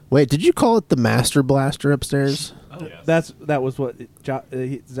Wait, did you call it the Master Blaster upstairs? Oh, yes. That was what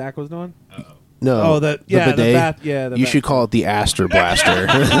Zach was doing. No. Oh, the bidet. The You should call it the Aster Blaster.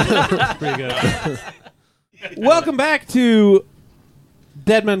 Pretty good. Welcome back to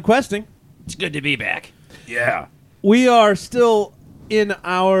Dead Men Questing. It's good to be back. Yeah. We are still in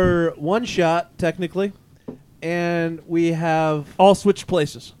our one shot, technically, and we have all switched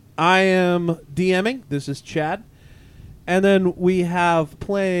places. I am DMing. This is Chad. And then we have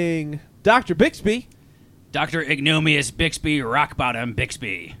playing Dr. Bixby. Dr. Ignomius Bixby, Rockbottom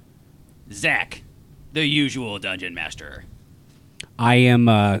Bixby. Zach, the usual dungeon master. I am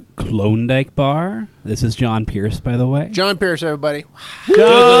Klondike Bar. This is John Pierce, by the way. John Pierce, everybody.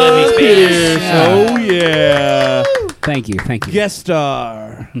 John Pierce. Yeah. Oh, yeah. Thank you. Guest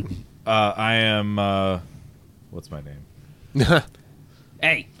star. I am, what's my name?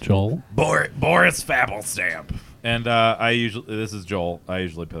 Hey, Joel. Boris Fabblestamp. And this is Joel. I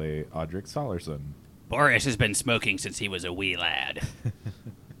usually play Audric Solerson. Boris has been smoking since he was a wee lad.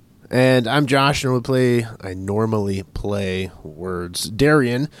 And I'm Josh, and I normally play words.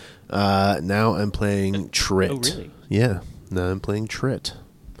 Darian. Now I'm playing Trit. Oh, really? Yeah. Now I'm playing Trit,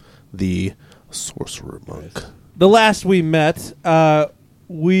 the sorcerer monk. The last we met,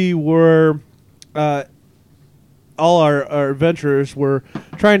 we were... all our adventurers were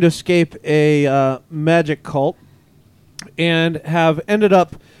trying to escape a magic cult and have ended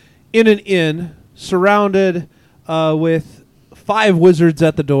up in an inn surrounded with 5 wizards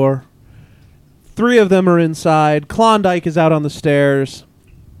at the door. 3 of them are inside. Klondike is out on the stairs.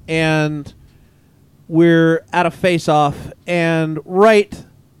 And we're at a face-off. And right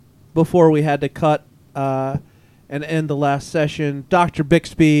before we had to cut and end the last session, Dr.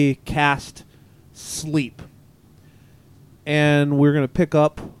 Bixby cast Sleep. And we're going to pick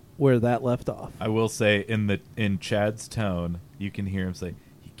up where that left off. I will say, in Chad's tone, you can hear him say,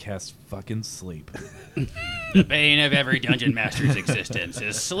 he casts fucking sleep. The bane of every dungeon master's existence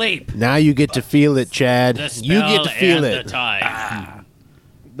is sleep. Now you get to feel it, Chad. The spell You get to feel and it. the time.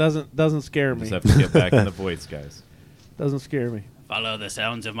 Doesn't scare me. Just have to get back in the voice, guys. Doesn't scare me. Follow the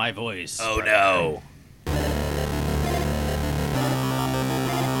sounds of my voice. Oh, no.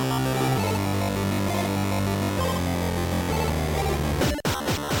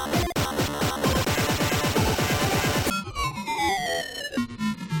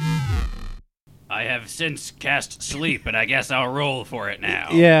 I have since cast sleep, and I guess I'll roll for it now.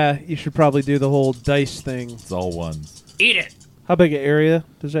 Yeah, you should probably do the whole dice thing. It's all ones. Eat it. How big an area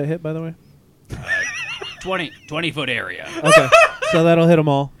does that hit, by the way? 20-foot area. Okay, so that'll hit them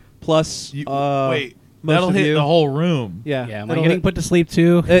all. Plus, Wait, most that'll of hit you. the whole room. Yeah, Yeah, am I it'll getting hit- put to sleep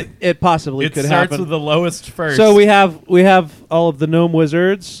too? It possibly It could starts happen. with the lowest first. So we have all of the gnome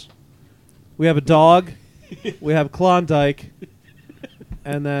wizards. We have a dog. We have Klondike,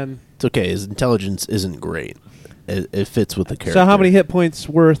 and then. It's okay. His intelligence isn't great. It fits with the character. So how many hit points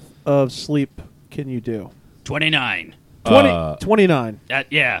worth of sleep can you do? 29. 29.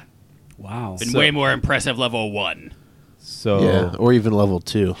 Yeah. Wow. Been So- way more impressive level 1. So, Yeah, or even level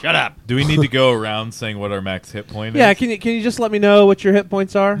 2. Shut up. do we need to go around saying what our max hit point Yeah, is? can you just let me know what your hit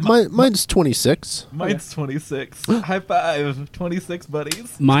points are? Mine's 26. Mine's 26. High five. 26,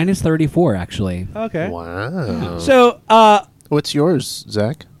 buddies. Mine is 34, actually. Okay. Wow. So, What's yours,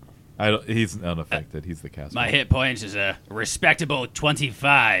 Zach? He's unaffected. He's the cast. My hit points is a respectable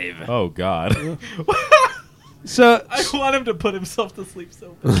 25. Oh, God. so I want him to put himself to sleep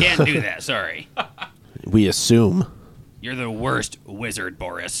so bad. Can't do that, sorry. We assume. You're the worst wizard,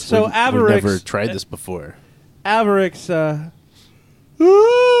 Boris. So We've never Avarix, tried this before.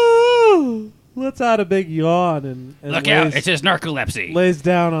 lets out a big yawn and Look out, it's his narcolepsy. lays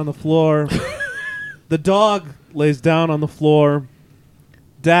down on the floor. The dog lays down on the floor.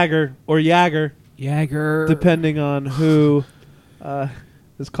 Dagger or Jagger, Jagger. depending on who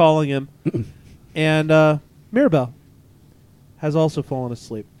is calling him. And Mirabelle has also fallen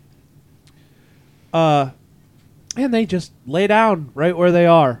asleep. And they just lay down right where they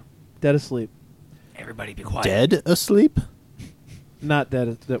are, dead asleep. Everybody be quiet. Dead asleep? Not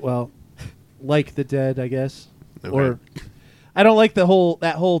dead, well, like the dead, I guess. Okay. Or I don't like that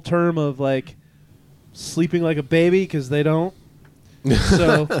whole term of like sleeping like a baby because they don't.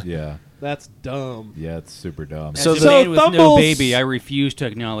 So Yeah. that's dumb. Yeah, it's super dumb. So As a man with no Thumbles- baby, I refuse to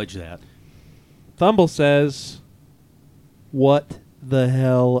acknowledge that. Thumble says, "What the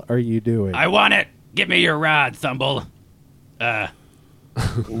hell are you doing?" I want it. Give me your rod, Thumble.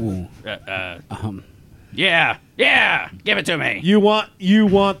 Ooh. Yeah. Give it to me. You want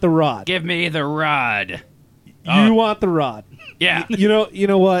the rod. Give me the rod. You want the rod. Yeah. You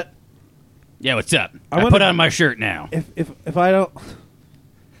know what? Yeah, what's up? I I wanna- put on my shirt now. If I don't,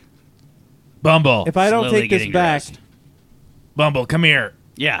 Bumble. If I don't Slowly take this getting back, dressed. Bumble, come here.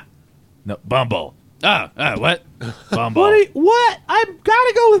 Yeah. No, Bumble. Oh, what? Bumble. what? I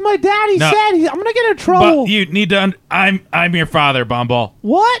gotta go with my dad. He No. said I'm gonna get in trouble. But you need to. I'm your father, Bumble.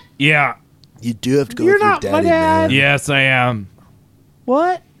 What? Yeah. You do have to go You're with your not my daddy, dad. man. Yes, I am.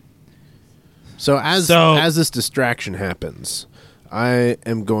 What? So as this distraction happens, I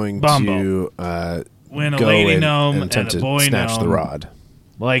am going Bumble. to When a go lady in gnome and and attempt a to boy snatch the gnome rod.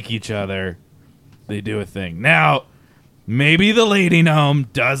 like each other, they do a thing. Now, maybe the lady gnome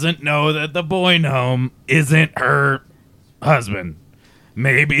doesn't know that the boy gnome isn't her husband.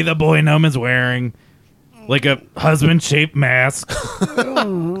 Maybe the boy gnome is wearing like a husband-shaped mask.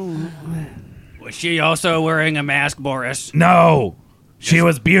 Was she also wearing a mask, Boris? No, she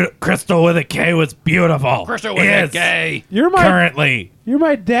was beautiful. Crystal with a K was beautiful. Crystal was a gay. You're my Currently,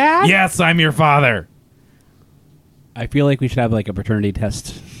 dad. yes, I'm your father. I feel like we should have like a paternity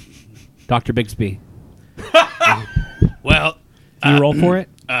test. Dr. Bixby, Well, do you roll for it?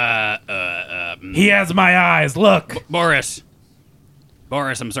 He has my eyes. Look. Boris,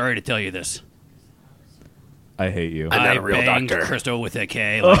 I'm sorry to tell you this. I hate you. I'm not a real banged doctor. Crystal with a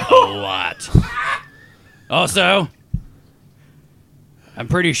K like a lot. Also, I'm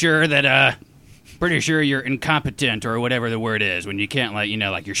pretty sure you're incompetent or whatever the word is when you can't like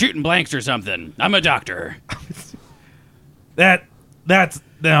you're shooting blanks or something. I'm a doctor.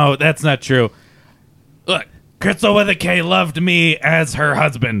 That's not true. Look, Crystal with a K loved me as her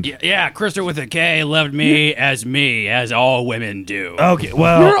husband. yeah, Crystal with a K loved me, as all women do. Okay,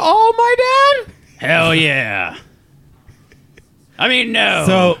 well, You're all my dad. Hell yeah. I mean, no.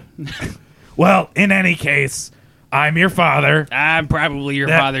 so, well, in any case, I'm your father. I'm probably your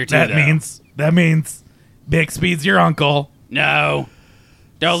father too. That means Bixby's your uncle. No.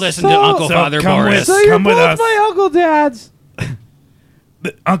 Don't listen So- to Uncle So Father come Boris. with- So you're Come with both us. my uncle dads.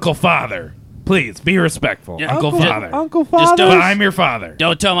 Uncle Father. Please, be respectful. Yeah, Uncle Father. Uncle Just Father. But I'm your father.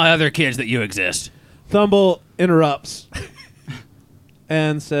 Don't tell my other kids that you exist. Thumble interrupts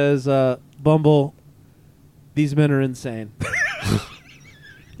and says, "Bumble, these men are insane.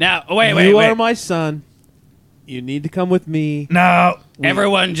 Now, wait. You are my son. You need to come with me." No.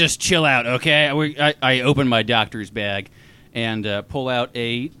 Everyone just chill out, okay? I open my doctor's bag and pull out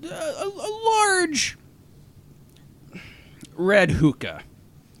a large red hookah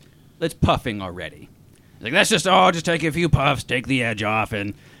that's puffing already. Like, that's just all. Just take a few puffs, take the edge off,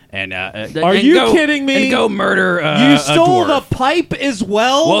 and Are you kidding me? And go murder You stole a the dwarf. pipe as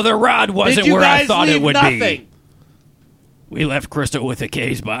well. Well, the rod wasn't Did you where I guys thought it leave would nothing? be. We left Crystal with a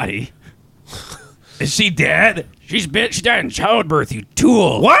K's body. Is she dead? She died in childbirth, you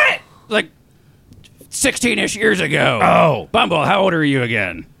tool. What? Like 16-ish years ago. Oh. Bumble, how old are you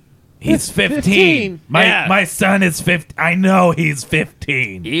again? He's 15. 15. My son is 15. I know he's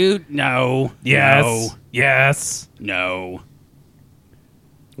 15. You no. Yes. Yes. No.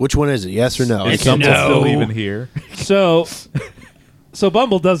 Which one is it? Yes or no? It's I can't no. tell. Still even here. So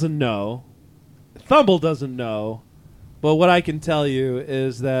Bumble doesn't know. Thumble doesn't know. But what I can tell you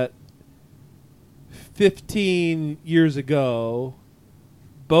is that 15 years ago,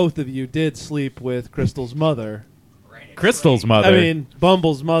 both of you did sleep with Crystal's mother. Crystal's mother. I mean,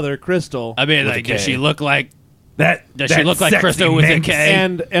 Bumble's mother, Crystal. I mean, With a like, does K. she look like? does she look like Crystal with a K?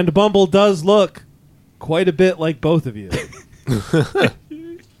 And Bumble does look quite a bit like both of you.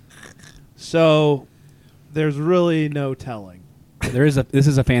 So there's really no telling. This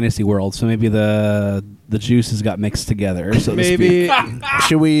is a fantasy world, so maybe the juices got mixed together. So to speak. Maybe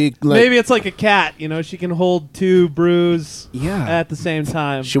Should we maybe it's like a cat, she can hold two brews Yeah. at the same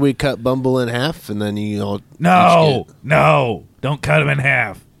time. should we cut Bumble in half and then you all No. each get- No. Don't cut him in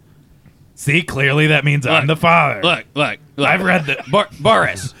half. See, clearly that means I'm the father. Look. I've read the.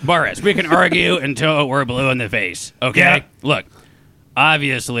 Boris, we can argue until we're blue in the face. Okay. Yeah. Look,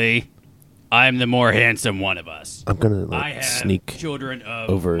 obviously, I'm the more handsome one of us. I'm gonna I have sneak children of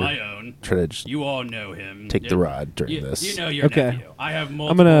over, my own. try to just You all know him. take the rod during this. You know your Okay. nephew. I have I'm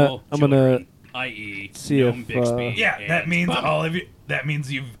multiple gonna children, i.e. see Gnome if, Bixby Yeah, that and means Bumble. all of you. That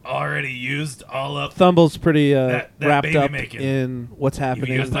means you've already used all of. Thumble's pretty That wrapped baby up making. in what's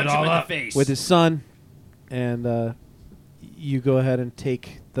happening used Punch it him all in up the face. with his son, and you go ahead and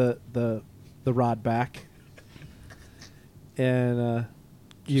take the rod back, and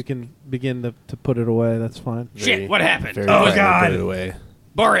you can begin to put it away. That's fine. Shit, what happened? Very Oh, quietly God. Put it away.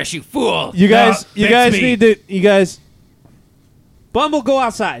 Boris, you fool! You guys, No, you guys Bixby. need to. You guys, Bumble, go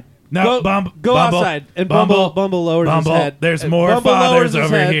outside. No, go, Bumble. go Bumble, outside. And Bumble, Bumble lowers Bumble. his head. There's And more Bumble lowers fathers his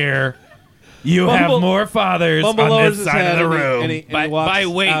over head. here. You Bumble- have more fathers Bumble on lowers this his side head of the and he- room. and he By walks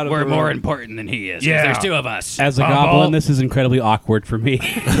weight, out of we're the more room. important than he is. 'Cause Yeah. There's two of us. As a Bumble. goblin, this is incredibly awkward for me.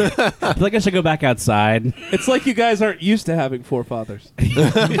 I feel like I should go back outside. It's like you guys aren't used to having forefathers.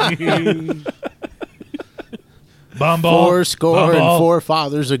 Bumble. 4 and 4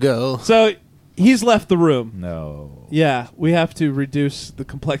 fathers ago. So he's left the room. No. Yeah, we have to reduce the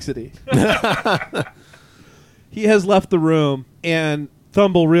complexity. He has left the room, and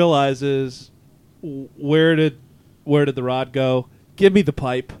Thumble realizes, where did the rod go? Give me the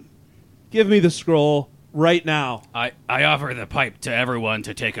pipe. Give me the scroll right now. I offer the pipe to everyone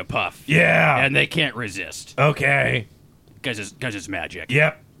to take a puff. Yeah. And they can't resist. Okay. Because it's magic.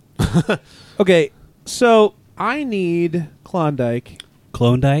 Yep. Okay, so I need Klondike.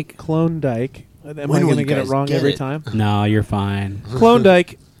 Klondike? Klondike. Am I When will going to you get it guys wrong get every it? time? No, you're fine.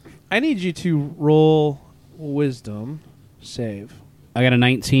 Klondike, I need you to roll wisdom save. I got a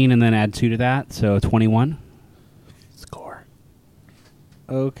 19 and then add 2 to that, so 21. Score.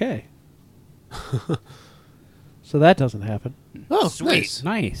 Okay. So that doesn't happen. Oh, Sweet. nice.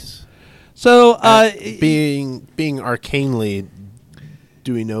 Nice. So Being arcanely,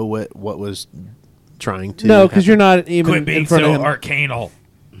 do we know what was trying to? no, because you're not even Quit being in front so of him. arcanal.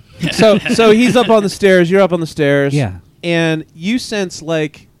 So he's up on the stairs. You're up on the stairs. Yeah. And you sense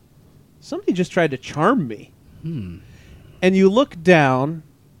like somebody just tried to charm me. Hmm. And you look down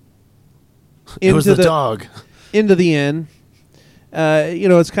It was into the dog. into the inn.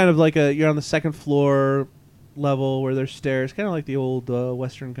 It's kind of like you're on the second floor level where there's stairs, kind of like the old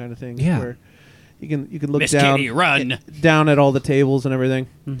Western kind of thing. Yeah. Where you can look Miss down, Kitty, run. down at all the tables and everything.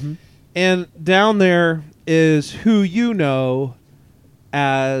 Mm-hmm. And down there is who you know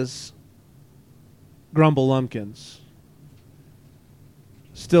as Grumble Lumpkins.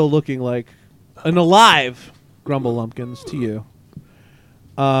 Still looking like an alive Grumble Lumpkins to you.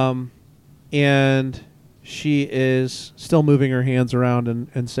 And she is still moving her hands around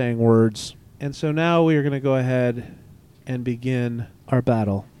and saying words. And so now we are going to go ahead and begin our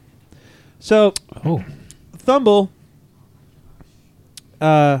battle. So, Oh. Thumble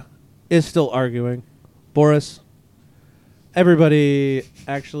is still arguing. Boris, everybody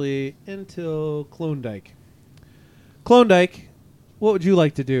actually until Klondike. Klondike, what would you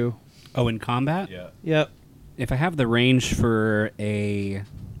like to do? Oh, in combat? Yeah. Yep. If I have the range for a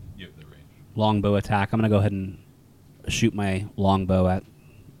You have the range. longbow attack, I'm going to go ahead and shoot my longbow at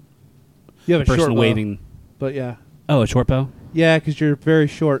You the have a short person bow, waving. but yeah. Oh, a short bow? Yeah, because you're very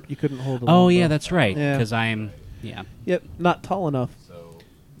short. You couldn't hold a Oh, long yeah, bow. that's right. Yeah. Because I'm, yeah. Yep, not tall enough. So,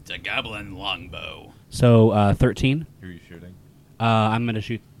 It's a goblin longbow. So, 13. who are you shooting? I'm going to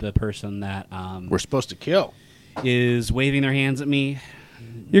shoot the person that We're supposed to kill. is waving their hands at me.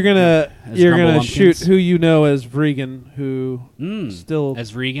 You're gonna As you're Grumble gonna shoot Lumpkins? who you know as Vregan, who Mm. still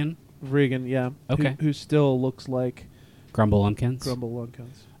As Regan, Vregan, yeah. Okay. Who still looks like Grumble Lumpkins. Grumble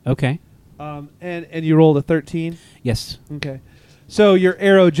Lumpkins. Okay. And you rolled a 13. Yes. Okay. So your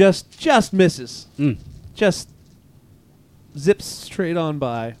arrow just misses. Mm. Just zips straight on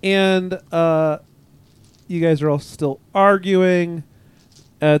by. And you guys are all still arguing.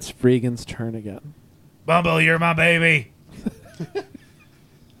 It's Vregan's turn again. Bumble, you're my baby.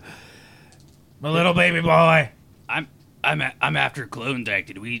 My little baby boy. I'm after Klondike.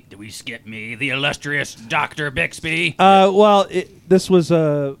 Did we skip me, the illustrious Dr. Bixby? Well, this was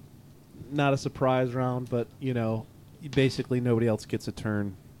not a surprise round, but basically nobody else gets a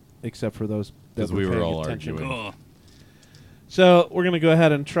turn except for those that 'Cause we were paying all attention. arguing. Cool. So we're gonna go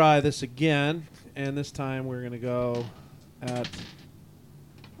ahead and try this again, and this time we're gonna go at.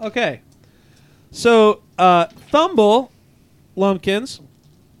 Okay. So Thumble Lumpkins,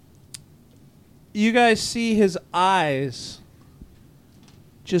 you guys see his eyes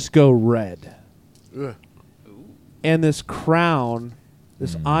just go red, Ugh. and this crown,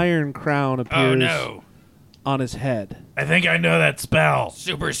 this iron crown, appears Oh no. on his head. I think I know that spell.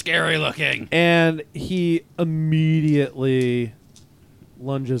 Super scary looking. And he immediately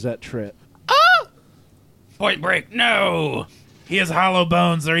lunges at Trip. Point break. No. He has hollow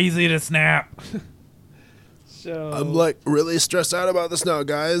bones. They're easy to snap. So I'm like really stressed out about this now,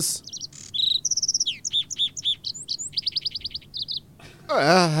 guys.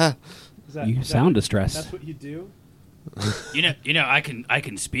 is that- You is that sound what- distressed. That's what you do. You know, I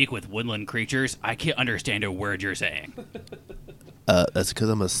can speak with woodland creatures. I can't understand a word you're saying. That's because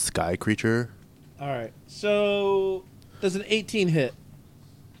I'm a sky creature. All right. So does an 18 hit?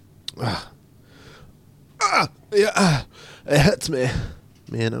 Yeah, it hits me.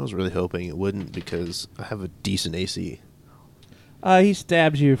 Man, I was really hoping it wouldn't because I have a decent AC. He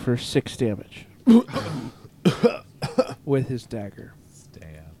stabs you for 6 damage with his dagger. Stab.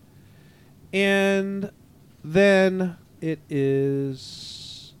 And then it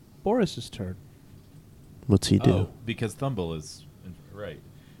is Boris's turn. What's he do? Oh, because Thumble is right.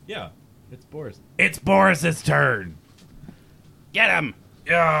 Yeah, it's Boris. It's Boris's turn. Get him!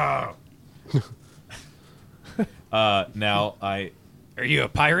 Yeah. Now I Are you a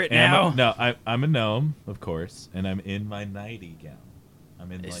pirate am now? I'm a gnome, of course, and I'm in my nighty gown.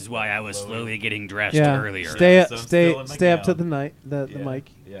 I'm in. This like, is why I was flowy- slowly getting dressed Yeah. earlier. Stay Yeah, up, so I'm stay, still in my stay up to gown. the Yeah,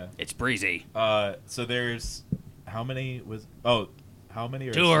 mic. Yeah. It's breezy. So there's how many was? Oh, how many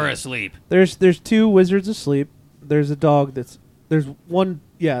are? Two are asleep. There's 2 wizards asleep. There's a dog there's one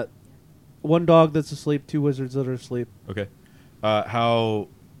dog that's asleep, 2 wizards that are asleep. Okay. How?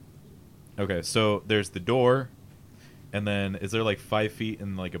 Okay, so there's the door, and then is there like 5 feet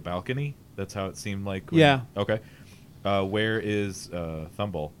in like a balcony? That's how it seemed like. Yeah. Okay. Where is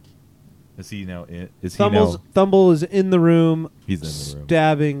Thumble? Is he now in? Is Thumble is in the room. He's in the room.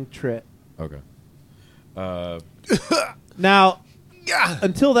 Stabbing Trit. Okay. Now,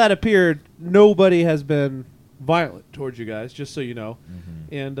 until that appeared, nobody has been violent towards you guys. Just so you know,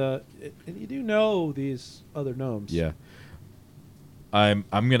 and you do know these other gnomes. Yeah. I'm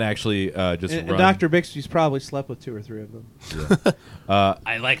gonna actually just And run. Dr. Bixby's probably slept with 2 or 3 of them.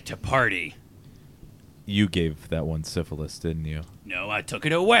 I like to party. You gave that one syphilis, didn't you? No, I took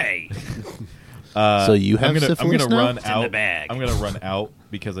it away. So you have I'm gonna syphilis now? run It's in out. the bag. I'm gonna run out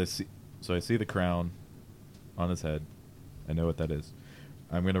because I see the crown on his head. I know what that is.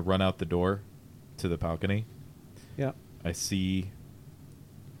 I'm gonna run out the door to the balcony. Yeah. I see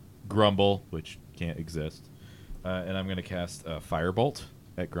Grumble, which can't exist, and I'm gonna cast Firebolt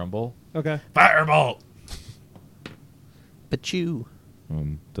at Grumble. Okay. Firebolt. But you.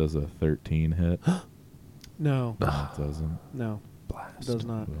 Does a 13 hit? No. No, it doesn't. No. Blast. Does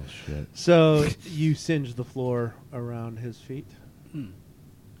not. Well, shit. So you singe the floor around his feet.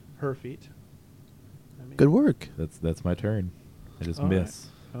 Her feet. I mean, Good work. That's my turn. I just All right. miss.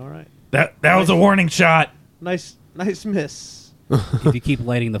 All right. That was a warning shot. Nice miss. If you keep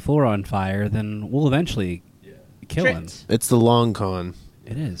lighting the floor on fire, then we'll eventually kill him. Tricked. It's the long con.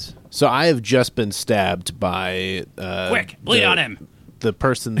 It is. So I have just been stabbed by. Quick, bleed on him. The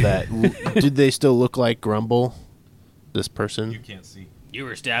person that did they still look like Grumble? This person, can't see. You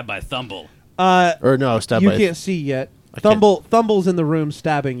were stabbed by Thumble. or no, stabbed You by. can't see yet. I can't- Thumble's in the room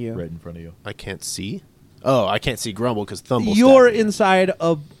stabbing you. Right in front of you. I can't see. Oh, I can't see Grumble because Thumble. You're stabbed me. inside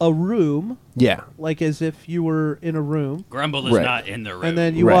a room, Yeah, like as if you were in a room, Grumble is Right. not in the room. and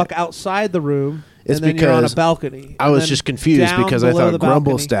then you Right. walk outside the room, It's and then you're on a because balcony. I And was then just confused down because I below thought the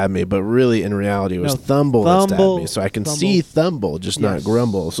Grumble balcony- stabbed me, but really in reality it was No, Thumble that stabbed Thumble- me. So I can Thumble. see Thumble, just not Yes.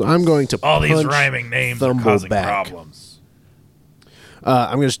 Grumble. So I'm going to All these punch rhyming names Thumble are causing back. problems.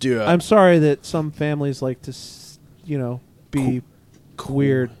 I'm going to just do a I'm sorry that some families like to, be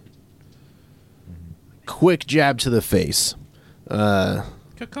weird. quick jab to the face. To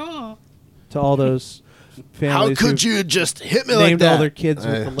all those How families could who've you just hit me like named that? all their kids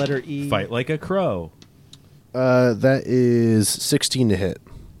with the letter E. Fight like a crow. That is 16 to hit.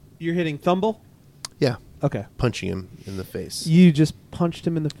 You're hitting Thumble? Yeah, Okay. punching him in the face. You just punched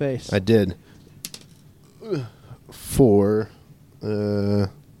him in the face. I did. For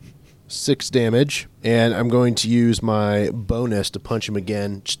 6 damage, and I'm going to use my bonus to punch him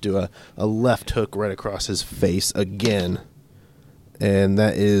again. Just do a left hook right across his face again, and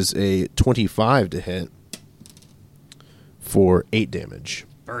that is a 25 to hit for 8 damage.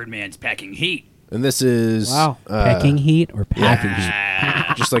 Birdman's packing heat. And this is Wow. Pecking heat or packing heat?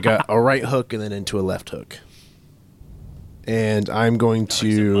 Ah, just like a right hook and then into a left hook. And I'm going he's a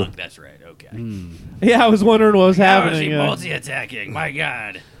to monk, that's right. Okay. Yeah, I was wondering what was How is happening. he multi-attacking? My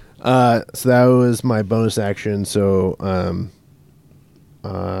God. so that was my bonus action. So I'm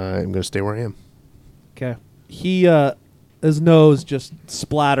going to stay where I am. Okay. He his nose just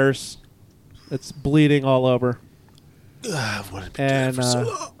splatters. It's bleeding all over. I've wanted to do And, that for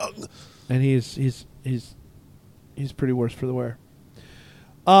so long. And he's pretty worse for the wear.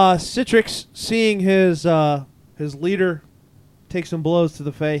 Citrix, seeing his leader take some blows to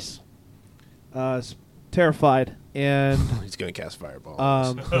the face, is terrified, and He's going to cast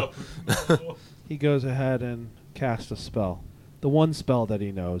Fireball. he goes ahead and casts a spell. The one spell that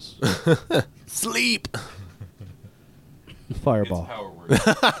he knows. Sleep. Fireball.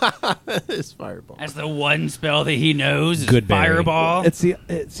 It's Fireball. That's the one spell that he knows is Good berry. Fireball. It's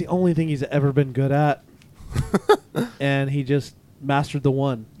the only thing he's ever been good at. And he just mastered the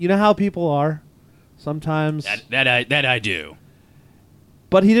one. You know how people are? Sometimes. That I do.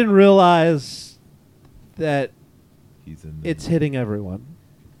 But he didn't realize that He's in. it's hitting everyone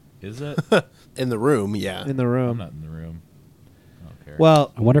Is it? In the room, yeah. in the I'm room. not in the room. I don't care.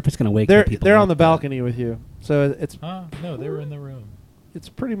 Well, I wonder if it's going to wake they're people they're up, on the but- balcony with you, so it's No, they were in the room. it's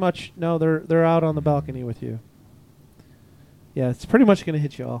pretty much no. They're out on the balcony with you. Yeah, it's pretty much going to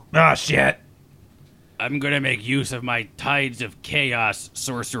hit you all. Oh shit! I'm going to make use of my Tides of Chaos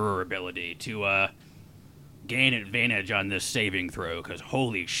sorcerer ability to gain advantage on this saving throw, because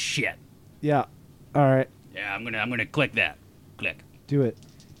holy shit. Yeah. All right. Yeah, I'm gonna click that. Click. Do it.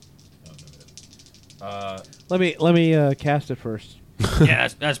 Uh, Let me cast it first. Yeah,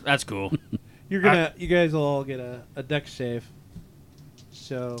 that's cool. You guys will all get a dex save.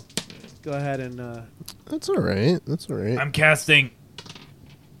 So, go ahead and That's all right. That's all right. I'm casting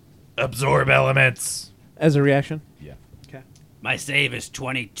absorb elements. as a reaction. yeah. Okay. My save is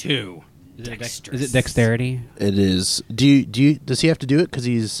 22. Is it Dexterous. dexterity? It is. Do you? Does he have to do it because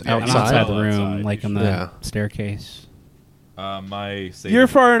he's Yeah, I'm outside? outside the Oh, room, outside, like on the Yeah. staircase. My save. You're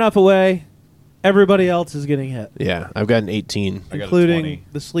far enough away. Everybody else is getting hit, Yeah, I've got an 18. I got a including 20.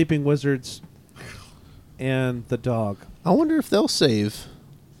 the sleeping wizards and the dog. I wonder if they'll save.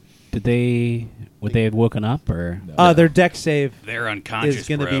 Would they have woken up or? No. Their dex save They're unconscious, is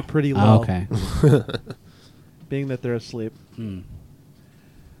going to bro. be pretty Oh, low, okay. being that they're asleep. Hmm.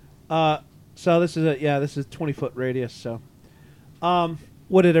 So this is 20-foot radius. So,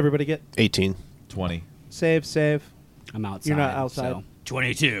 what did everybody get? 18. 20. Save. I'm outside. You're not outside. so-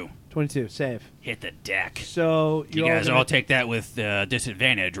 22. 22. Save. Hit the deck. So You you're guys gonna- all take that with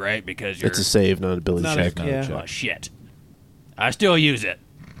disadvantage, right? Because you're... It's a save, not an ability Not a- check. Not a yeah. check. Oh, shit. I still use it.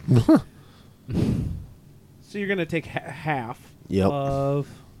 So you're going to take half Yep. of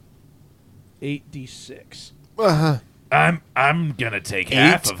 8d6. I'm gonna take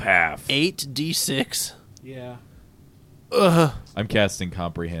half Eight? of half. 8d6. Yeah. I'm casting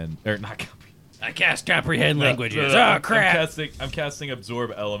comprehend or not comprehend. I cast comprehend languages. No, Oh, crap. I'm casting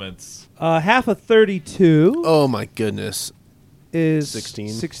absorb elements. Half of 32 Oh my goodness. is 16.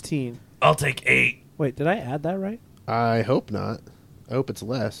 16. I'll take 8. Wait, did I add that right? I hope not. I hope it's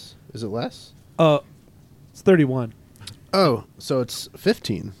less. Is it less? It's 31. Oh, so it's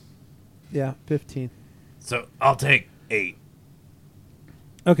 15. Yeah, 15. So I'll take 8.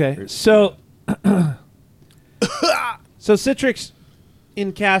 Okay, so so Citrix,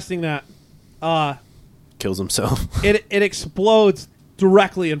 in casting that, Kills himself. it explodes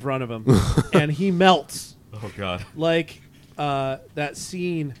directly in front of him, and he melts Oh god. like that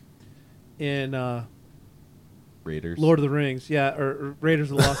scene in Raiders. Lord of the Rings, yeah, or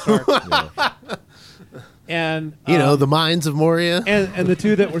Raiders of the Lost Ark, Yeah. and You know, the mines of Moria. and the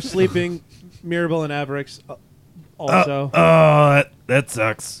two that were sleeping, Mirabel and Averix, also. That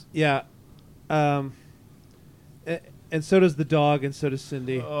sucks. Yeah. And so does the dog, and so does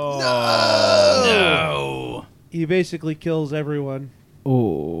Cindy. No. He basically kills everyone.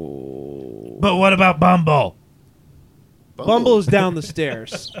 Oh. But what about Bumble? Bumble's down the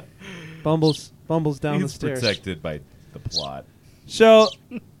stairs. Bumble's down the He's stairs. protected by the plot. So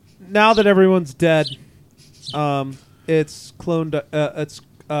now that everyone's dead, it's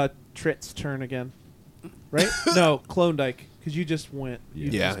Tritt's turn again, right? No, Klondike, because you just went.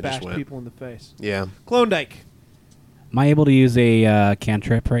 You Yeah, just I just bashed went. people in the face. Yeah. Klondike. Am I able to use a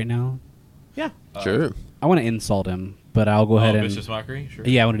cantrip right now? Yeah. Sure. I want to insult him, but I'll go ahead and Vicious Mockery? Sure.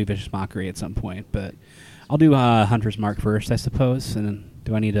 yeah, I want to do vicious mockery at some point, but I'll do Hunter's Mark first, I suppose. And then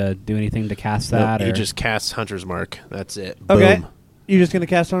do I need to do anything to cast that? Nope, he or? just casts Hunter's Mark. That's it. Okay. Boom. You're just gonna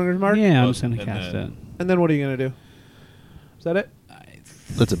cast Hunter's Mark. yeah, I'm Well, just gonna and cast then- it. And then what are you gonna do? Is that it?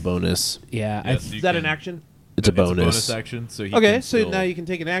 That's a bonus. Yeah, Yes, Is you that can- an action? It's a It's bonus. a bonus action, so he Okay, can so still- now you can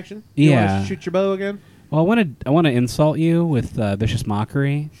take an action. You Yeah. wanna shoot your bow again. well, I want to insult you with vicious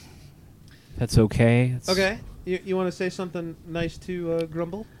mockery. That's okay. It's- Okay. You want to say something nice to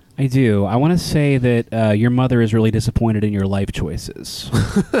Grumble? I do. I want to say that your mother is really disappointed in your life choices.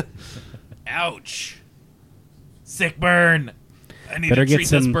 Ouch. Sick burn. I need Better to get treat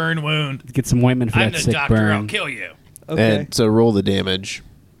this some- burn wound. Get some ointment for I'm that the sick doctor. burn. I'll kill you. Okay. And so roll the damage.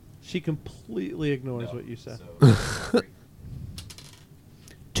 She completely ignores what you said. So,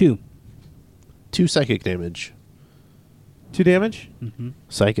 2. 2 psychic damage. 2 damage. Mm-hmm.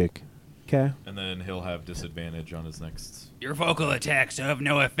 Psychic. Okay. and then he'll have disadvantage on his next. Your vocal attacks have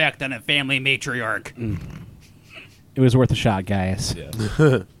no effect on a family matriarch. It was worth a shot, guys.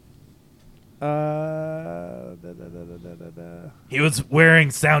 Yeah. He was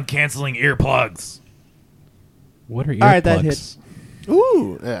wearing sound canceling earplugs. What are earplugs? All right, that hits.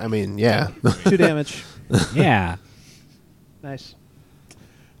 Ooh. I mean, yeah. 2 damage. Yeah. Nice.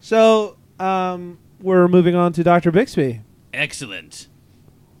 So we're moving on to Dr. Bixby. Excellent.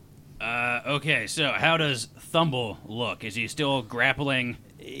 Okay, so how does Thumble look? Is he still grappling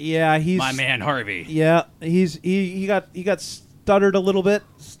Yeah, he's my man Harvey? Yeah, he got stuttered a little bit.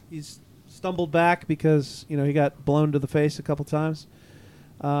 He's stumbled back because he got blown to the face a couple times,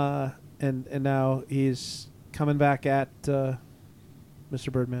 and now he's coming back at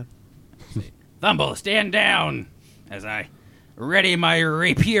Mr. Birdman. Thumble, stand down as I ready my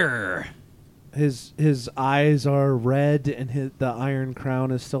rapier. His eyes are red, and the iron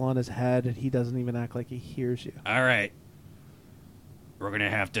crown is still on his head, and he doesn't even act like he hears you. All right. We're going to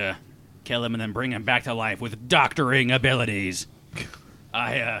have to kill him and then bring him back to life with doctoring abilities.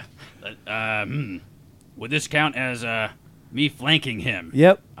 Would this count as me flanking him?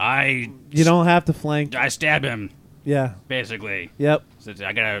 Yep. You don't have to flank. I stab him, Yeah. basically. Yep. So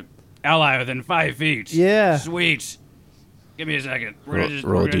I got an ally within 5 feet. Yeah. Sweet. Give me a second. Roll a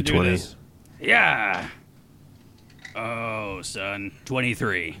we're gonna do D20. this. Yeah. Oh, son.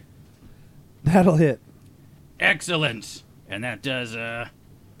 23. That'll hit. Excellent. And that does,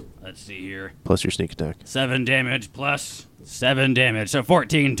 let's see here. Plus your sneak attack. 7 damage plus 7 damage. So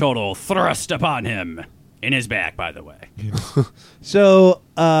 14 total thrust upon him. In his back, by the way. So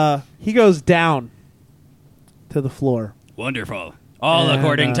he goes down to the floor. Wonderful. All And,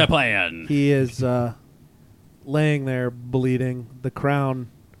 according to plan. He is laying there bleeding. The crown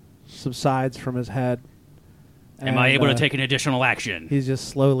subsides from his head. Am I able to And, take an additional action? He's just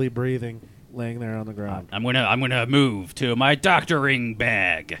slowly breathing, laying there on the ground. I'm gonna move to my doctoring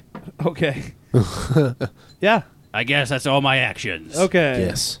bag. Okay. Yeah. I guess that's all my actions. Okay.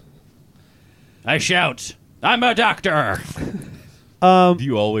 Yes. I shout, I'm a doctor! Do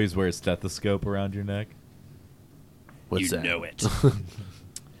you always wear a stethoscope around your neck? What's you that? know it.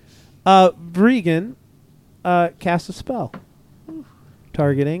 Vregan cast a spell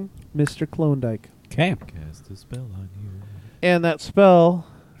targeting Mr. Klondike. Okay. Cast a spell on you. And that spell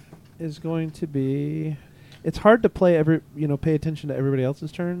is going to be. It's hard to pay attention to everybody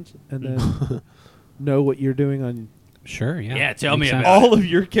else's turns and then know what you're doing on Sure, yeah. Yeah, tell Makes me sense. about all of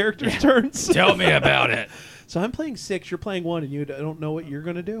your characters' turns. Tell me about it. So I'm playing 6, you're playing 1, and you don't know what you're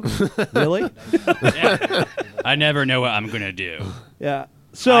going to do? Really? Yeah. I never know what I'm going to do. Yeah. I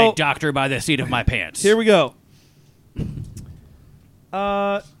So doctor by the seat of my pants. here we go.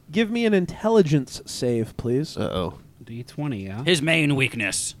 Give me an intelligence save, please. Uh-oh. D20, yeah. His main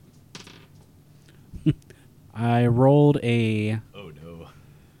weakness. I rolled a... Oh no,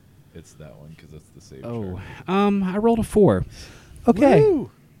 it's that one because that's the save. Oh. chart. I rolled a 4. Okay.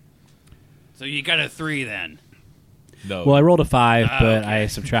 So you got a 3 then. No. Well, I rolled a 5, Ah, but okay. I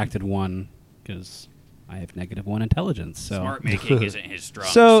subtracted 1 because I have -1 intelligence. So Smart making isn't his strong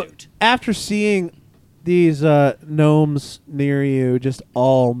So suit. after seeing these gnomes near you just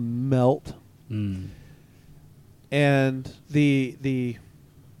all melt, and the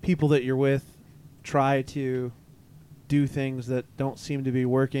people that you're with try to do things that don't seem to be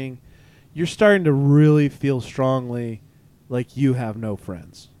working, you're starting to really feel strongly like you have no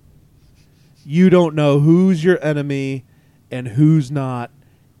friends. You don't know who's your enemy and who's not,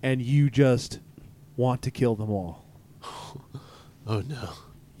 and you just want to kill them all. Oh, no.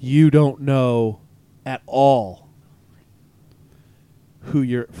 You don't know at all who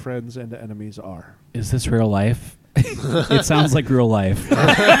your friends and enemies are. is this real life? It sounds like real life.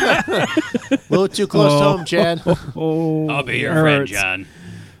 A little too close to home, Chad. Oh, I'll be your it friend, hurts. John.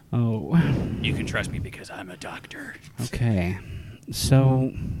 Oh, You can trust me because I'm a doctor. okay.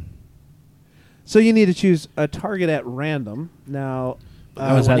 So, So you need to choose a target at random. Now,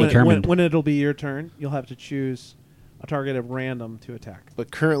 How is that determined? when it'll be your turn, you'll have to choose a target at random to attack.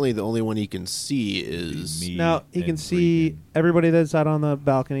 But currently, the only one he can see is... Me Now, he can and see everybody that's out on the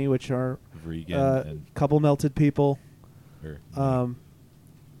balcony, which are Vregan a and couple melted people. or,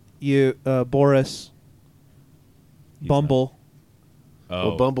 Boris, he's Bumble. not-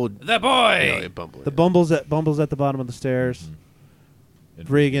 Well, Oh, Bumble... The boy! Yeah, Bumble. The Bumble's at the bottom of the stairs. and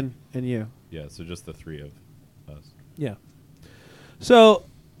Vregan and you. Yeah, so just the 3 of us. Yeah. So,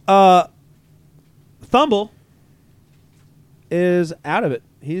 Thumble is out of it.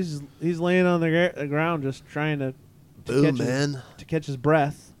 He's laying on the ground, just trying to Boom, catch man. to catch his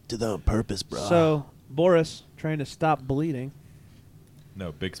breath. Did that on purpose, bro. So Boris trying to stop bleeding.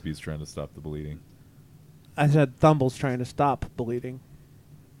 No, Bixby's trying to stop the bleeding. I said Thumble's trying to stop bleeding.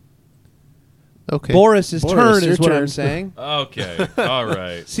 Okay. Boris's turn your is what turn. I'm saying. Okay, all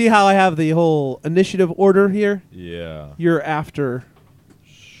right. See how I have the whole initiative order here? Yeah. You're after.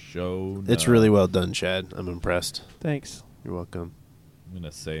 Show. It's really well done, Chad. I'm impressed. Thanks. You're welcome. I'm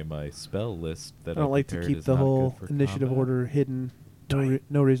gonna say my spell list that I don't like to prepared keep is the not whole good for initiative combat. order hidden.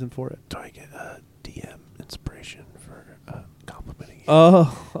 No reason for it. Do I get a DM inspiration for complimenting you?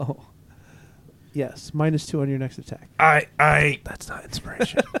 Oh. Yes, -2 on your next attack. I That's not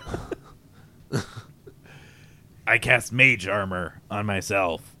inspiration. I cast Mage Armor on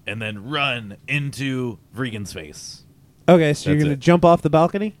myself and then run into Vregan's face. Okay, so you're That's going to it. jump off the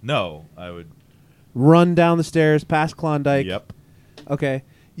balcony, No, I would. run down the stairs past Klondike. Yep. Okay.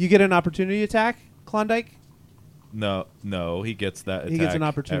 You get an opportunity attack, Klondike? No, he gets that attack He gets an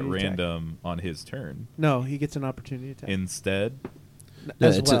opportunity at attack. random on his turn. No, he gets an opportunity attack Instead, No,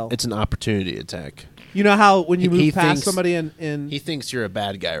 as it's well. it's an opportunity attack. You know how when you He move past thinks- somebody in He thinks you're a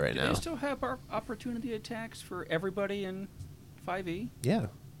bad guy right Do now. they still have our opportunity attacks for everybody in 5e? Yeah.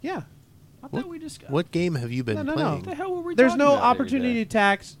 yeah, I thought we discussed. What game have you been No, no, no. playing? What the hell were we there's talking no about the other opportunity day?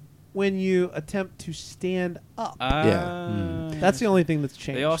 attacks when you attempt to stand up. Yeah. That's the only thing that's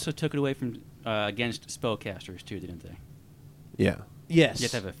changed. They also took it away from against spellcasters too, didn't they? Yeah. yes, You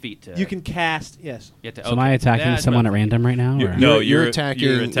have to have a feat to. you can cast. Yes, You have to, So am I attacking that's someone what at I'm random right now? You're- or- no, You're you're attacking-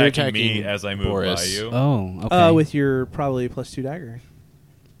 You're you're attacking me attacking as I move Boris. by you. Oh, okay. with your probably +2 dagger,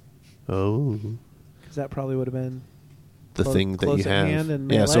 Oh. because that probably would have been The Close- thing that close you at have. hand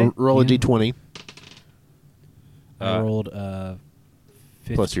and Yeah, so melee? roll a Yeah. d20 I rolled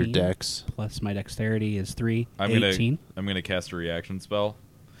 15 plus your dex. plus my dexterity is 3. I'm 18. gonna cast a reaction spell.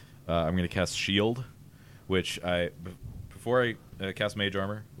 I'm gonna cast Shield, which before I cast Mage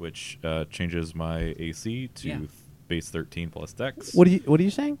Armor, which changes my AC to Yeah. base 13 plus Dex. What are you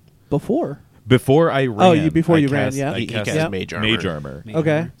saying? Before? Before I ran, before I you ran, cast- yeah. I He cast cast Mage Armor. Mage Armor. Mage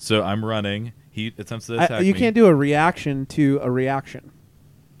Okay. armor. So I'm running. He attempts to attack You me. can't do a reaction to a reaction,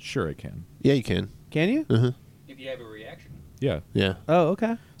 Sure, I can. Yeah, you can. can you? Uh-huh. If you have a reaction. Yeah. Yeah. Oh,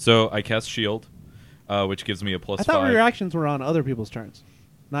 okay. So I cast Shield, which gives me a +5. I thought reactions were on other people's turns,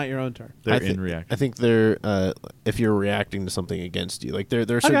 not your own turn. They're I in thi- reaction. I think they're if you're reacting to something against you. Like there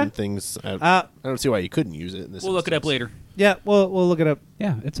are certain Okay. things I Uh, don't see why you couldn't use it in this We'll look it up instance. later. Yeah, we'll look it up.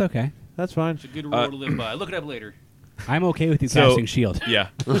 Yeah, it's okay. That's fine. It's a good rule to live by. Look it up later. I'm okay with you So- casting shield. Yeah.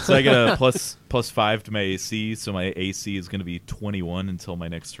 So I get a +5 to my AC, so my AC is going to be 21 until my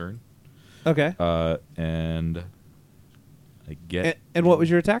next turn. Okay. And I get And what was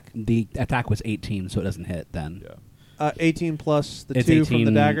your attack? The attack was 18, so it doesn't hit then. yeah. 18 plus the It's 2 18, from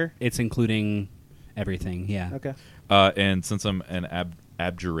the dagger. It's including everything, yeah. Okay. And since I'm an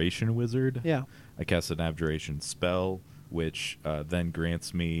abjuration wizard, Yeah. I cast an abjuration spell, which then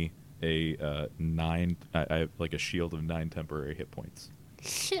grants me a 9. I have like a shield of 9 temporary hit points.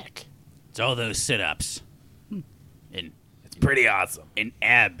 Sick. It's all those sit-ups. In It's pretty awesome. in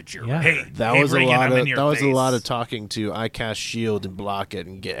abjuration. Yeah. Hey, That hey, was a Regan, lot I'm of in your that was a face. lot of talking to. I cast shield and block it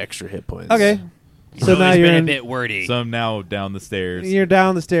and get extra hit points. Okay. He's So now always you're been in, a bit wordy. So I'm now down the stairs. you're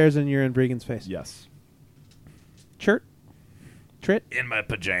down the stairs and you're in Bregan's face. Yes. Chert? Trit? in my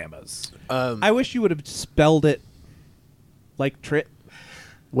pajamas. I wish you would have spelled it like Trit.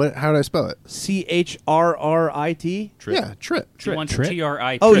 What? How do I spell it? CHRRIT. Trip. Yeah, trip. He wants Trit?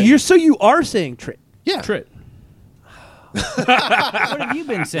 TRI. Oh, you are saying Trit. Yeah, Trit. What have you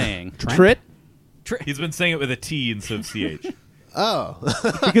been saying? Trit? He's been saying it with a T instead of CH. Oh,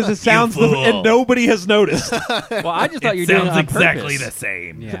 Because it sounds fool. and nobody has noticed. Well, I just thought you It were doing it sounds on exactly purpose. the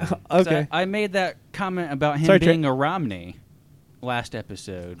same. Yeah. 'Cause Okay. I made that comment about him Sorry, being Trip. a Romney last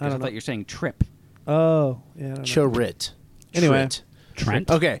episode. 'Cause I don't thought know. you were saying trip. Oh, yeah. I don't know. Chorit. Anyway. Trit.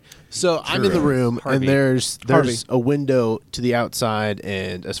 Trent? Okay, so I'm in the room Harvey. and there's Harvey. a window to the outside,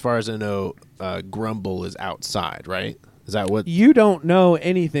 and as far as I know, Grumble is outside. Right? Is that what? You don't know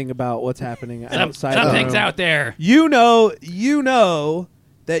anything about what's happening outside. the Something's room. out there. You know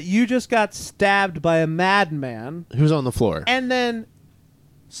that you just got stabbed by a madman Who's on the floor? and then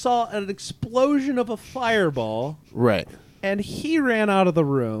saw an explosion of a fireball Right. and he ran out of the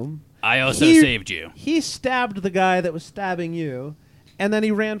room. I also He- saved you. He stabbed the guy that was stabbing you and then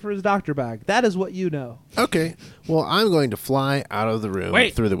he ran for his doctor bag. That is what you know. Okay. Well, I'm going to fly out of the room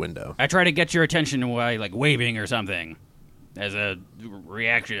Wait. through the window. I try to get your attention by like waving or something as a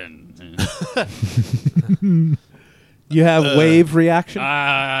reaction. You have wave reaction.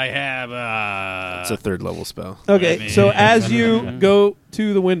 I have. It's a third level spell. Okay, so as you go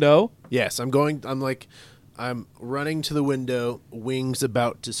to the window, Yes, I'm running to the window, wings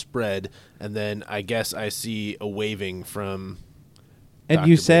about to spread, and then I guess I see a waving from. and Dr.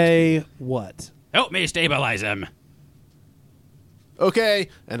 you say what? Help me stabilize him. Okay,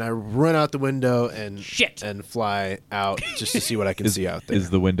 and I run out the window and Shit. and fly out just to see what I can see out there.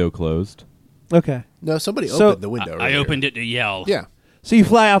 Is the window closed? Okay. No, somebody So- opened the window. I earlier. opened it to yell. Yeah. So you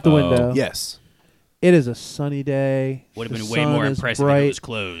fly out the Oh. window. Yes. It is a sunny day. Would have The been way sun more is impressive if bright. it was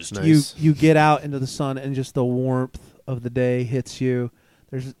closed. Nice. You get out into the sun and just the warmth of the day hits you.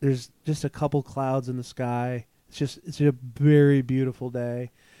 There's just a couple clouds in the sky. It's a very beautiful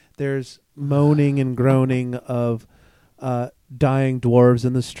day. There's moaning and groaning of dying dwarves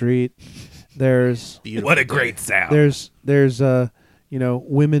in the street, There's Beautiful What a day. great sound. there's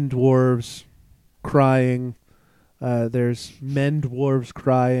women dwarves crying. There's men dwarves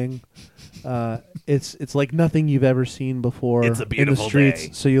crying. It's like nothing you've ever seen before It's a in the beautiful streets.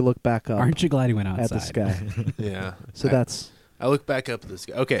 day. So you look back up Aren't you glad you went at outside? the sky. Yeah. So that's I look back up at the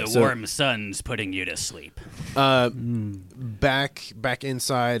sky. Okay, The so warm sun's putting you to sleep. back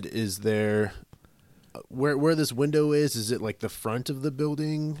inside, is there where this window is it like the front of the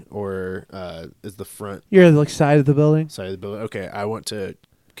building, or is the front you're at the side of the building. side of the building? Okay, I want to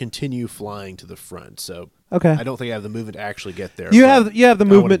continue flying to the front, so Okay. I don't think I have the movement to actually get there. You but have the I wanna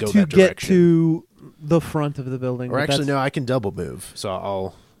movement go to that get direction. to the front of the building. Or but actually, that's- no, I can double move, so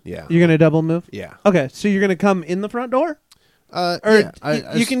I'll yeah You're gonna double move. yeah. Okay, so you're gonna come in the front door, or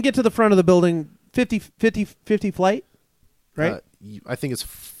Yeah, you can get to the front of the building 50 flight, right? I think it's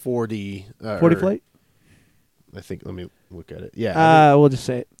 40. 40 flight. I think. Let me look at it. Yeah. I think- We'll just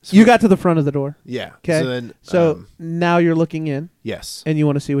say it. You got to the front of the door. yeah. Okay. So then. So now you're looking in, yes. and you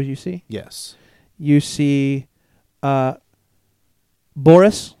want to see what you see. Yes. You see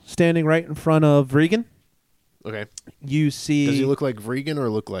Boris standing right in front of Regan. Okay. You see Does he look like Vregan or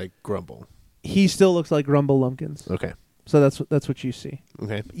look like Grumble? he still looks like Grumble Lumpkins. Okay. So that's what you see.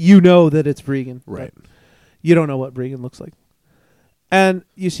 Okay. You know that it's Regan. Right. but You don't know what Regan looks like. And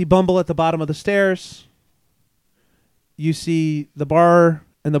you see Bumble at the bottom of the stairs. You see the bar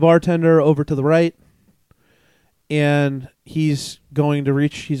and the bartender over to the right. And he's going to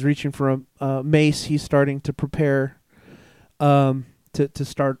reach. He's reaching for a mace. He's starting to prepare to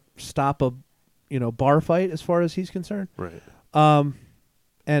stop a bar fight as far as he's concerned. Right.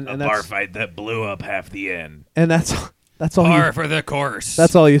 And a and bar that's fight that blew up half the inn. and that's all. Par for the course.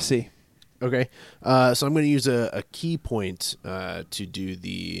 That's all you see. Okay. So I'm going to use a key point to do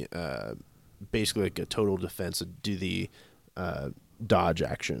the basically like a total defense. Do the dodge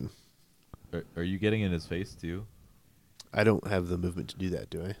action. Are you getting in his face too? I don't have the movement to do that,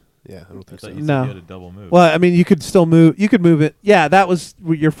 do I? Yeah, I don't I think thought so. you said No. you had a double move. Well, I mean, you could still move. You could move it. Yeah, that was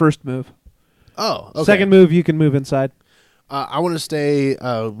your first move. Oh, okay. Second move, you can move inside. I want to stay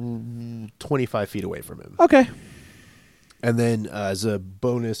 25 feet away from him. Okay. And then as a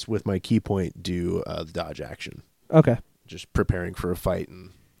bonus with my key point, do the dodge action. Okay. Just preparing for a fight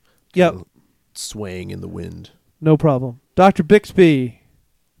and Yep. kinda swaying in the wind. No problem. Dr. Bixby,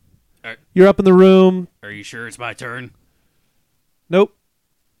 Are- you're up in the room. Are you sure it's my turn? Nope.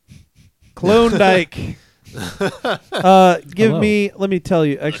 Klondike. Give Hello. me. Let me tell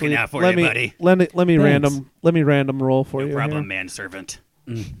you. Actually, Looking out for let you, me buddy. let me Thanks. random roll for No you. problem, here. manservant.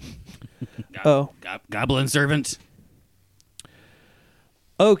 Oh. Goblin servant.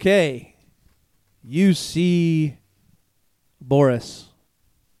 Okay. You see Boris,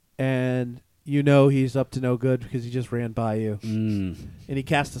 and you know he's up to no good because he just ran by you. Mm. And he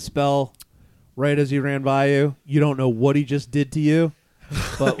cast a spell right as he ran by you. You don't know what he just did to you,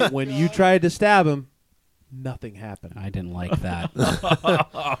 but when you tried to stab him, nothing happened. I didn't like that.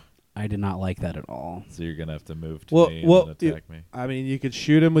 I did not like that at all. So you're gonna have to move to Well, me well, and then attack me. I mean, you could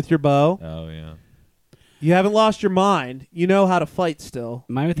shoot him with your bow. Oh yeah. You haven't lost your mind. You know how to fight still.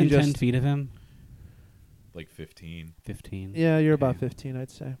 Am I within You 10 just- feet of him? Like 15. 15? Yeah, you're about Okay. 15, I'd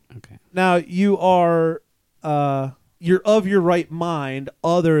say. Okay. Now you are you're of your right mind,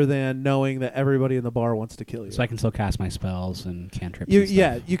 other than knowing that everybody in the bar wants to kill you. So I can still cast my spells and cantrips. You and stuff.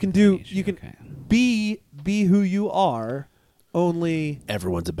 yeah, you can do Mage, you can okay. be who you are. Only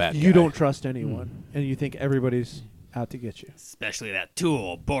Everyone's a bad guy. you don't trust anyone, and you think everybody's out to get you. Especially that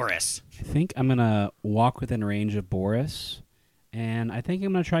tool, Boris. I think I'm gonna walk within range of Boris, and I think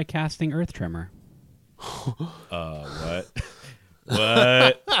I'm gonna try casting Earth Tremor. What?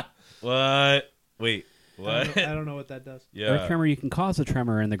 What? What? Wait. What? I don't know what that does. Yeah. Earth Tremor, you can cause a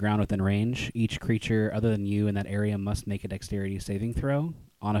tremor in the ground within range. Each creature other than you in that area must make a dexterity saving throw.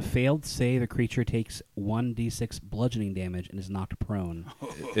 On a failed save, a creature takes 1d6 bludgeoning damage and is knocked prone.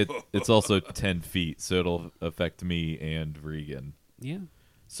 It's also 10 feet, so it'll affect me and Regan. Yeah.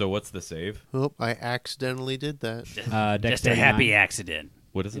 So what's the save? Oh, I accidentally did that. Just a Dexterity happy 9. accident.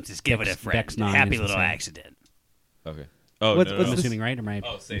 What is it? Just give it a Dex- friend. Dex 9 happy is the little same. accident. Okay. Oh, What's- no, what's no, I'm no. this- assuming, right? Am I?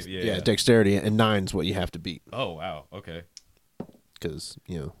 Oh, save. Yeah, Yeah, yeah. dexterity and 9's what you have to beat Oh, wow. Okay. because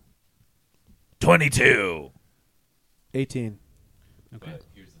 22. 18. Okay. But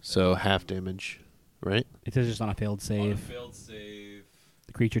here's the thing. so half damage, right? It says just on a failed On a save, failed save.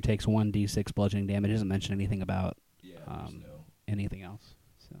 the creature takes 1d6 bludgeoning damage. It doesn't mention anything about Yeah. there's no. anything else.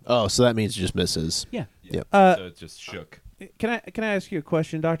 So. Oh, so that means it just misses. Yeah. Yeah. Uh, so it just shook. Can I ask you a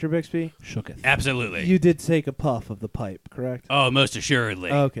question, Dr. Bixby? Shooketh. Absolutely. You did take a puff of the pipe, correct? Oh, most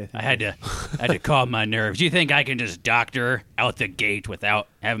assuredly. Okay. I had to calm my nerves. You think I can just doctor out the gate without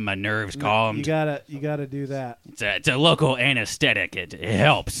having my nerves calmed? You gotta do that. It's a local anesthetic. It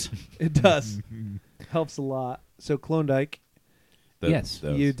helps. It does. Helps a lot. So Klondike, Yes.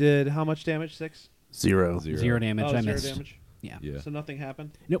 you did how much damage? 6? 0. 0 damage. Oh, I 0 missed. damage. Yeah. Yeah. So nothing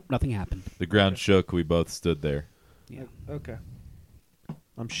happened. Nope. Nothing happened. The ground shook. We both stood there. Yeah. Okay.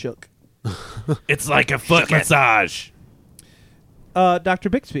 I'm shook. It's like a foot massage. Dr.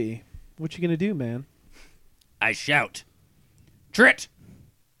 Bixby, what you gonna do, man? I shout, Trit!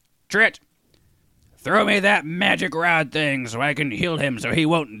 Trit! Throw me that magic rod thing so I can heal him so he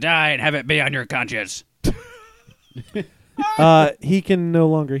won't die and have it be on your conscience. He can no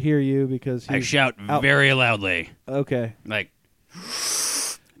longer hear you because I he's shout out. very loudly, Okay. like,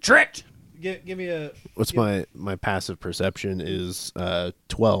 Trit! Give me a. What's my passive perception is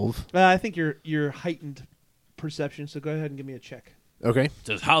 12. I think you're heightened perception. So go ahead and give me a check. Okay.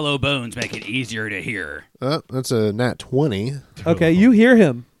 Those hollow bones make it easier to hear. That's a nat 20. Okay, you hear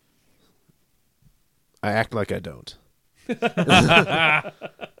him. I act like I don't. That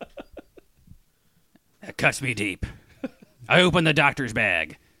cuts me deep. I open the doctor's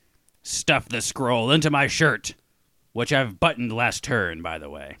bag, stuff the scroll into my shirt, which I've buttoned last turn, by the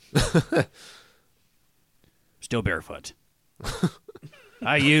way. Still barefoot.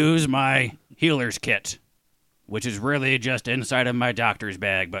 I use my healer's kit, which is really just inside of my doctor's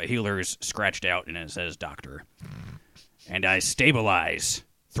bag, but healer's scratched out and it says doctor. And I stabilize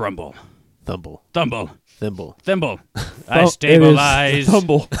Thrumble. Thumble. Thumble. Thimble. Thimble. I stabilize.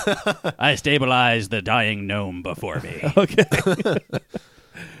 Thumble. I stabilize the dying gnome before me. Okay.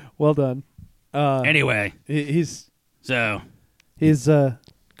 Well done. Anyway, He's so his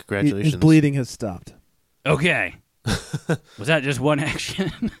Congratulations. his bleeding has stopped. okay. Was that just one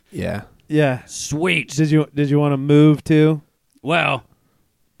action? Yeah. Yeah. Sweet. Did you want to move too? Well,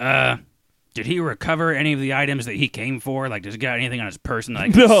 did he recover any of the items that he came for? Like, does he got anything on his person that I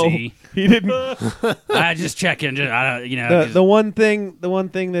can see? he didn't. I just checking. I don't, you know, The one thing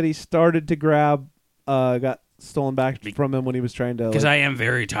that he started to grab got stolen back from him when he was trying to. because I am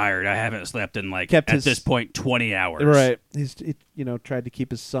very tired. I haven't slept in like Kept at his- this point 20 hours. right. He tried to keep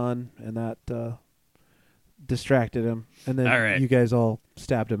his son, and that distracted him. And then All right. you guys all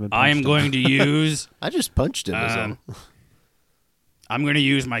stabbed him. And I am punched him. going to use. I just punched him. is all. I'm going to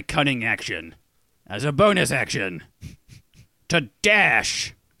use my cunning action as a bonus action to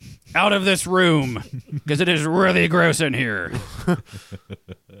dash out of this room because it is really gross in here.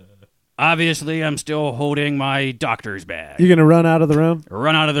 Obviously, I'm still holding my doctor's bag. You're gonna run out of the room.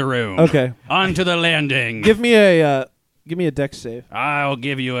 Run out of the room. Okay. Onto the landing. Give me a dex save. I'll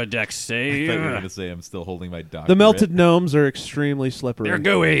give you a dex I thought you were going save. to say I'm still holding my doctorate. The melted gnomes are extremely slippery. They're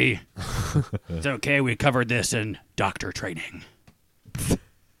gooey. It's okay. We covered this in doctor training.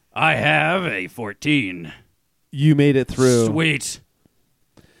 I have a 14. You made it through. Sweet.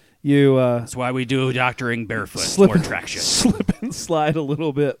 You That's why we do doctoring barefoot. slip, More traction. slip and slide a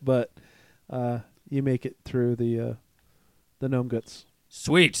little bit, but you make it through the gnome guts.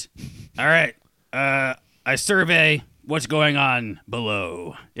 Sweet. All right. I survey what's going on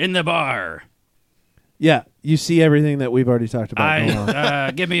below in the bar. Yeah, you see everything that we've already talked about going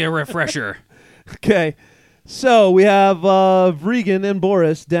on. Give me a refresher. Okay, so we have Vregan and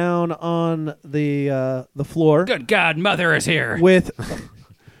Boris down on the floor Good God, Mother is here. with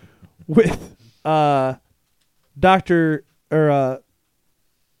Dr. or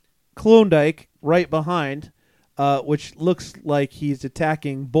Klondike right behind, which looks like he's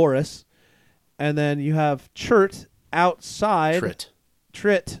attacking Boris. And then you have Chert outside.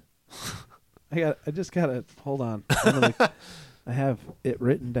 Trit. I just gotta hold on. I have it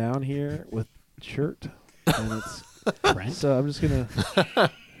written down here with Chert, and it's Trent? so I'm just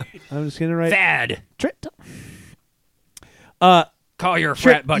gonna write Thad, Trit. call your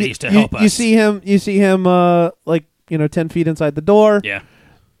Sure, frat buddies to you, help us. You see him like 10 feet inside the door. Yeah.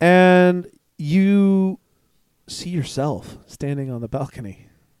 And you see yourself standing on the balcony.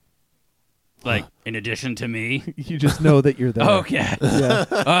 Like, in addition to me. You just know that you're there. Okay. Yeah.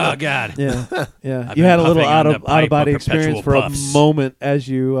 Oh, God. Yeah. Yeah. I've You been had a little puffing on the out pipe of body of experience perpetual for puffs. a moment as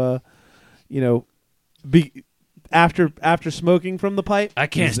you after smoking from the pipe. I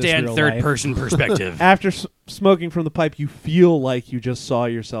can't Is this stand real third-person perspective. After smoking from the pipe, you feel like you just saw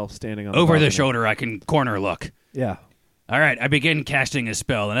yourself standing on Over the balcony. shoulder, I can corner look. Yeah. All right, I begin casting a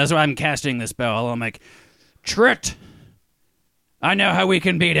spell, and as I'm casting the spell, I'm like, Trit, I know how we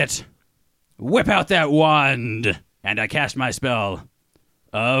can beat it. Whip out that wand, and I cast my spell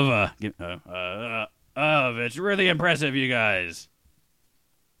of Oh, it's really impressive, you guys.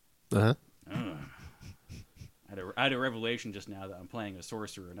 Uh-huh. I had a revelation just now that I'm playing a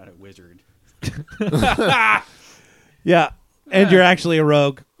sorcerer, not a wizard. Yeah. And you're actually a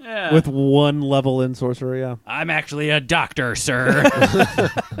rogue Yeah. with 1 level in sorcerer, yeah. I'm actually a doctor, sir.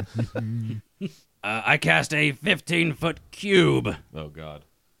 I cast a 15-foot cube. Oh God.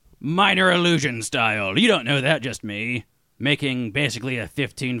 Minor illusion style. You don't know that, just me. Making basically a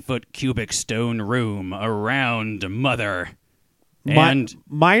 15-foot cubic stone room around Mother. And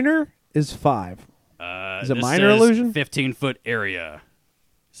minor is 5. Is it this minor says illusion? 15-foot area.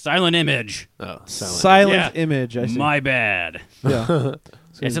 Silent image. Oh, Silent Yeah. image, I see. My bad. yeah.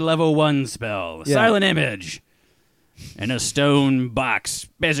 It's a level 1 spell. Yeah. Silent image. And a stone box,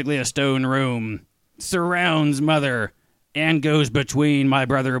 basically a stone room, surrounds Mother and goes between my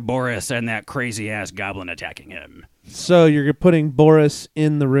brother Boris and that crazy-ass goblin attacking him. So you're putting Boris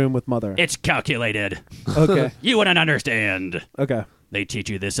in the room with Mother. It's calculated. Okay. You wouldn't understand. Okay. They teach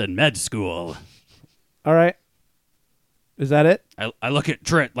you this in med school. All right. Is that it? I look at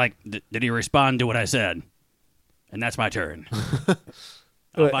Trit like, did he respond to what I said? And that's my turn.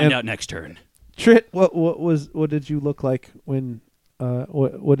 I'll find And- out next turn. Trit, what did you look like when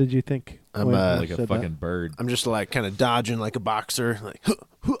what did you think? I'm, when you uh, Like a said fucking bird. I'm just like kind of dodging like a boxer. Like,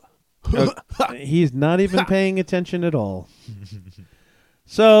 that? He's not even paying attention at all.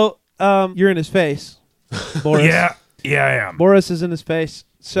 So, you're in his face. Boris. Yeah, I am. Boris is in his face.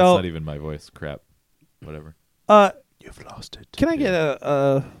 That's So, not even my voice. Crap. Whatever. you've lost it. can I get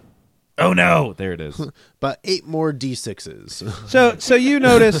a Oh no! There it is. But 8 more D6s. So you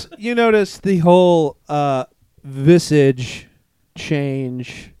notice the whole visage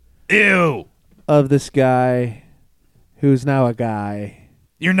change Ew! of this guy who's now a guy.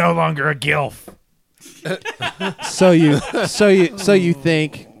 You're no longer a gilf. So you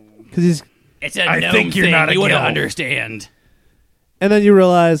think because he's It's a I gnome think you're thing. not a You wouldn't guild. understand. and then you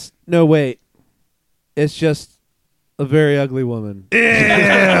realize no wait, it's just a very ugly woman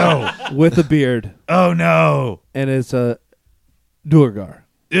Ew! with a beard Oh no! and it's a Durgar.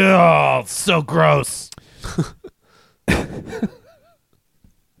 Ew! So gross.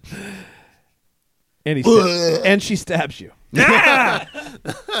 And and she stabs you. Ah!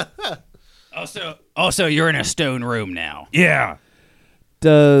 Also, you're in a stone room now. Yeah.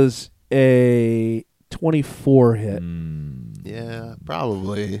 Does a 24 hit? Yeah,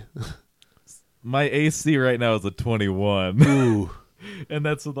 probably. My AC right now is a 21. Ooh. And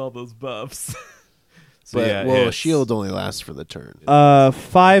that's with all those buffs. So But, yeah, well, it's- shield only lasts for the turn.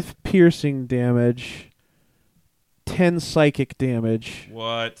 5 piercing damage, 10 psychic damage.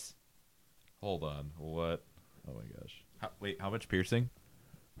 What? Hold on. What? Oh my gosh. Wait, how much piercing?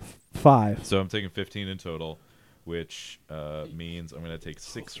 5. So I'm taking 15 in total, which means I'm going to take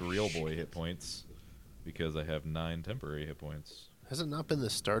 6 real boy hit points because I have 9 temporary hit points. Has it not been the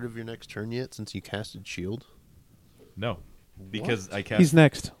start of your next turn yet since you casted shield? No, because I cast. He's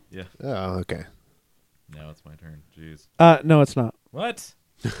next. Yeah. Oh, okay. Now it's my turn. Jeez. No, it's not. What?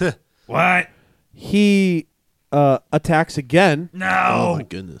 What? He attacks again Oh No. my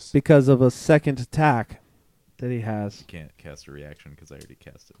goodness. because of a second attack that he has. Can't cast a reaction because I already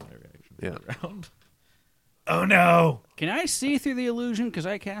casted my reaction for Yeah. the round. Oh no. Can I see through the illusion because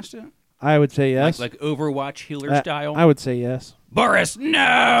I cast it? I would say yes. Like Overwatch healer Uh, style? I would say yes. Boris,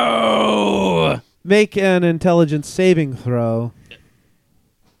 no! Make an intelligence saving throw,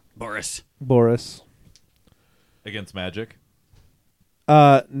 Boris. Boris. Against magic.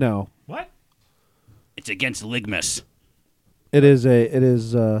 No. What? It's against Ligmus. It is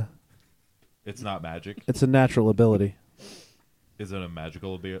It's not magic. it's a natural ability. Is it a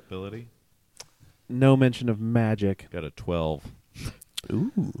magical ability? No mention of magic. Got a 12.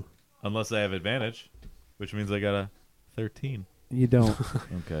 Ooh. Unless I have advantage, which means I got a 13. You don't.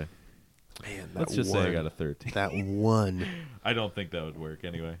 Okay. Man, that Let's just say I one- got a 13. That one I don't think that would work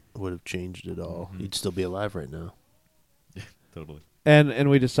anyway. would have changed it all. You'd still be alive right now. Totally. And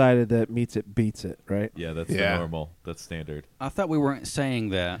we decided that meets it beats it, right? Yeah, that's Yeah. the normal. That's standard. I thought we weren't saying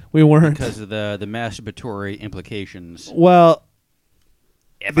that We weren't. because of the masturbatory implications. Well,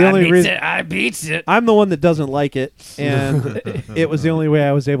 If The I only beats reason- it, I beats it. I'm the one that doesn't like it, and it was the only way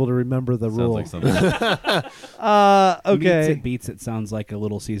I was able to remember the Sounds rule. like something. Okay. Meets it beats it sounds like a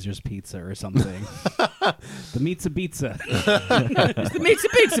Little Caesar's pizza or something. The meat's a pizza.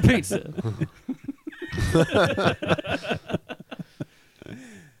 It's the pizza.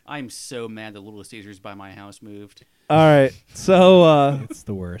 I'm so mad that Little Caesars by my house moved. All right. So, It's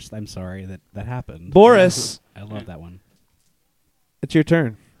the worst. I'm sorry that happened. Boris, I love that one. it's your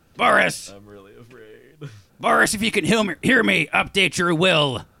turn. Boris! I'm really afraid. Boris, if you can hear me, update your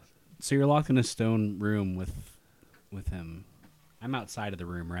will. So you're locked in a stone room with him. I'm outside of the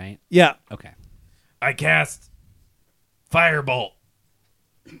room, right? Yeah. Okay. I cast Firebolt.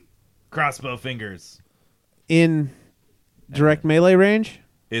 Crossbow fingers. In direct melee range?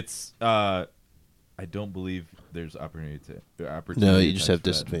 It's I don't believe there's opportunity. No, you just attacks have for that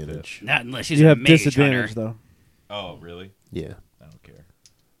disadvantage. Not unless she's You a have mage disadvantage, hunter. though. Oh, really? Yeah. I don't care.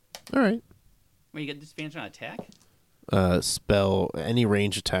 All right. Well, you get disadvantage on attack? Spell any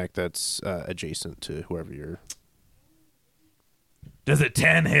range attack that's adjacent to whoever you're. Does it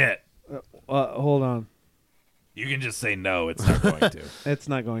 10 hit? Hold on. You can just say no. It's not going to. It's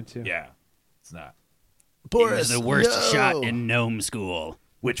not going to. Yeah, it's not. He was the worst shot in gnome school.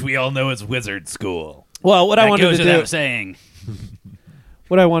 Which we all know is wizard school. Well, what I That wanted goes to without do, saying.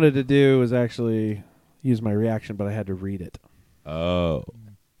 what I wanted to do was actually use my reaction, but I had to read it. Oh.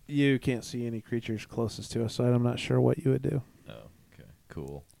 You can't see any creatures closest to us, so I'm not sure what you would do. Oh. Okay.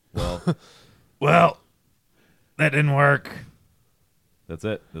 Cool. Well, Well, that didn't work. that's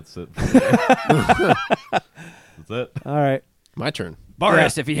it. That's it. That's it. All right. My turn.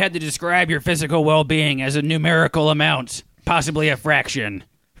 Boris, if you had to describe your physical well-being as a numerical amount, possibly a fraction,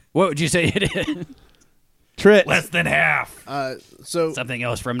 what would you say it is? Trit. Less than half. So Something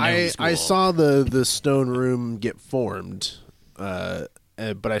else from gnome school. I saw the stone room get formed, but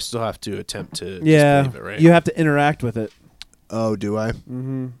I still have to attempt to Yeah. disbelieve it, right? You have to interact with it. Oh, do I?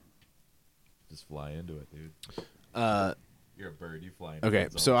 Mm-hmm. Just fly into it, dude. You're a bird. You fly into Okay,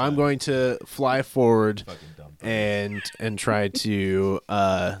 it all so the I'm time. going to fly forward Fucking dumb bird. and try to.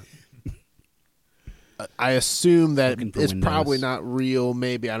 I assume that Looking for it's probably windows. not real.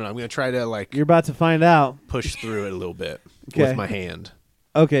 Maybe I don't know. I'm going to try to like You're about to find out. push through it a little bit Okay. with my hand.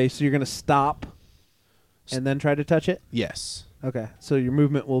 Okay, so you're going to stop and then try to touch it? Yes. Okay, so your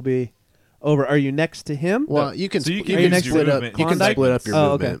movement will be over. Are you next to him? Well, you can So you you can can use your split up. movement. You can Klondike? split up your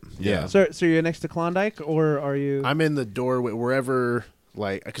Oh, okay. movement. Yeah. So you're next to Klondike, or are you? I'm in the doorway wherever,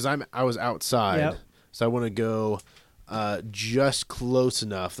 like, because I was outside, Yep. so I want to go just close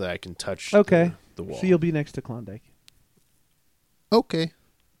enough that I can touch. Okay. The wall. So you'll be next to Klondike. Okay.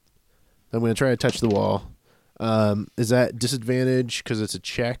 I'm going to try to touch the wall. Is that disadvantage because it's a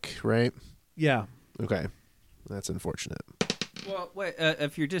check, right? Yeah. Okay. That's unfortunate. Well, wait,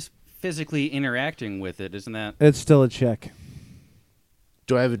 if you're just physically interacting with it, isn't that... It's still a check.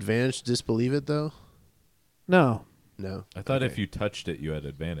 Do I have advantage to disbelieve it, though? No. No. I thought Okay. if you touched it, you had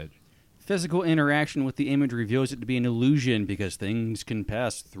advantage. Physical interaction with the image reveals it to be an illusion because things can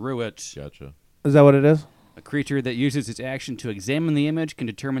pass through it. Gotcha. Is that what it is? A creature that uses its action to examine the image can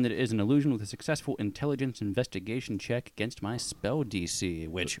determine that it is an illusion with a successful intelligence investigation check against my spell DC,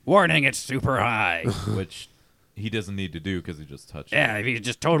 which, warning, it's super high. Which he doesn't need to do because he just touched Yeah, it. if he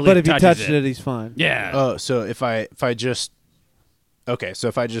just totally But if he touches touched it, he's fine. Yeah. Oh, so if I just so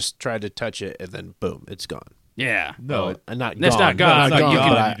if I just tried to touch it and then boom, it's gone. Yeah. No, Not That's gone. not gone, Not but you gone, can-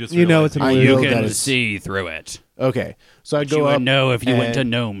 but I- just you know realized it's an I illusion. know You that can is- see through it. okay. So I But you go would up know if you went to and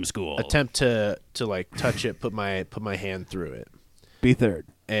gnome school. attempt to like touch it, put my hand through it, Be third.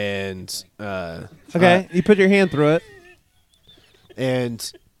 and Okay, you put your hand through it.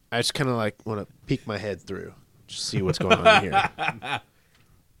 and I just kind of like want to peek my head through, just see what's going on here.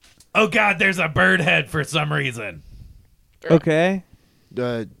 Oh God, there's a bird head for some reason. Okay.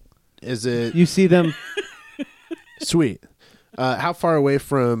 Is it You see them sweet? How far away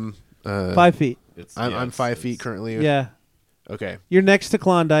from? 5 feet. It's, I'm yeah, 5 it's- feet currently. Yeah. Okay. You're next to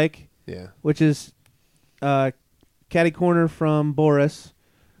Klondike, Yeah. which is catty corner from Boris,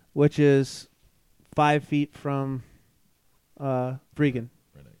 which is 5 feet from Vregan.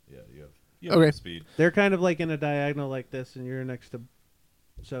 Right, yeah, you have Okay. speed. They're kind of like in a diagonal like this, and you're next to.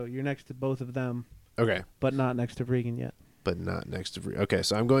 So you're next to both of them, Okay. but not next to Vregan yet. But not next to. Okay,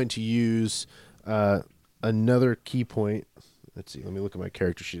 so I'm going to use another key point. Let's see. Let me look at my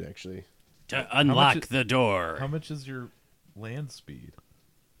character sheet. Actually, To unlock much- the door. How much is your land speed?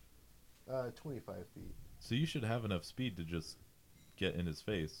 25 feet. So you should have enough speed to just get in his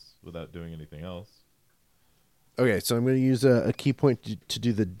face without doing anything else. Okay, so I'm going to use a key point to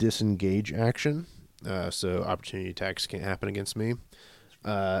do the disengage action. So opportunity attacks can't happen against me.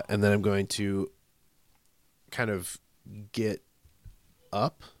 And then I'm going to kind of get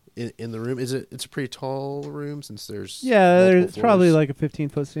up in the room. It's a pretty tall room since there's Yeah, multiple there's probably floors. like a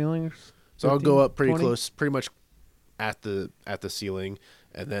 15-foot ceiling. Or So I'll go 15, up pretty 20. close, pretty much at the ceiling,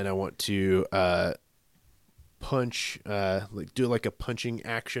 and then I want to punch, do like a punching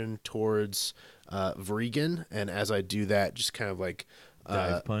action towards Vregan, and as I do that, just kind of like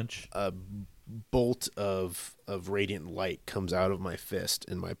Dive punch. a bolt of radiant light comes out of my fist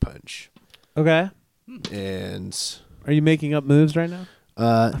in my punch, Okay. and Are you making up moves right now?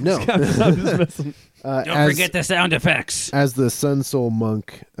 No. I'm just messing. Don't forget the sound effects. As the Sun Soul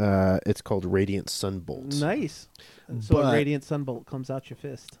Monk, it's called Radiant Sunbolt. Nice. So a But- radiant sunbolt comes out your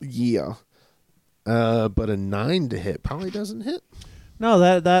fist. Yeah. But a 9 to hit probably doesn't hit.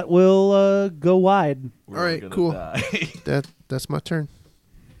 No, that will go wide. We're All right, gonna cool. die. That's my turn.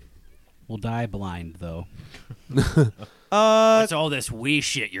 We'll die blind, though. What's all this wee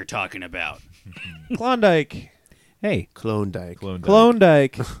shit you're talking about? Klondike. Hey, Klondike.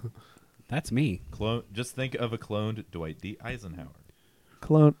 Klondike. that's me. Clone. Just think of a cloned Dwight D. Eisenhower.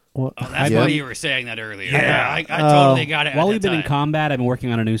 Clone. What? Oh, that's Yeah. why you were saying that earlier. Yeah. I totally got it. While at we've that been in time. combat, I've been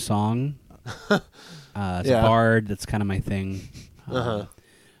working on a new song. It's Yeah. a bard. That's kind of my thing. Uh-huh.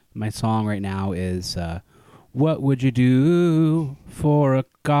 My song right now is "What Would You Do for a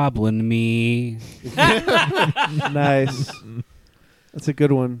Goblin Me?" Nice. That's a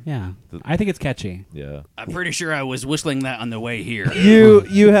good one. Yeah, I think it's catchy. Yeah. I'm pretty sure I was whistling that on the way here.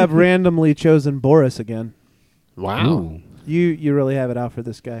 You have randomly chosen Boris again. Wow. Ooh. You really have it out for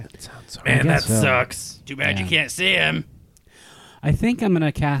this guy. Sounds Man, that guess so. sucks. Too bad Yeah. you can't see him. I think I'm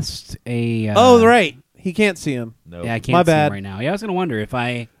gonna cast a. Oh, right. He can't see him. No. Yeah, I can't My see bad. him right now. Yeah, I was gonna wonder if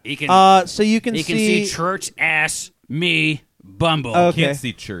I. He can. So you can he can see Church, ass, me, Bumble, Okay. Can't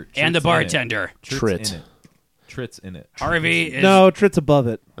see church. and the Church's in it. bartender. Church's Trit. in it. Trit's in it. Harvey is. No, Trit's above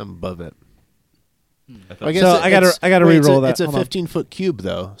it. I'm above it. I thought I guess So it- I gotta- it's- I gotta wait, it's re-roll a- It's that. a Hold on. 15-foot cube,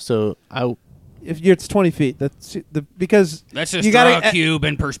 though. So It's 20 feet. That's because Let's just you throw gotta- a cube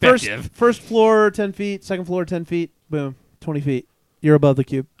in first perspective. first floor 10 feet, second floor 10 feet. Boom, 20 feet. You're above the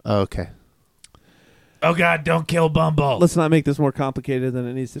cube. okay. Oh God, don't kill Bumble. Let's not make this more complicated than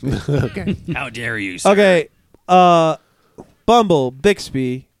it needs to be. Okay. How dare you, sir? Okay, Bumble,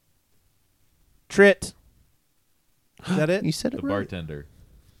 Bixby, Trit. Is that it? You said the it right. bartender.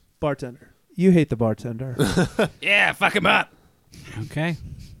 Bartender. You hate the bartender. Yeah, fuck him up. Okay.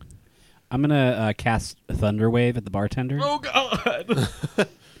 I'm gonna cast a thunder wave at the bartender. Oh God!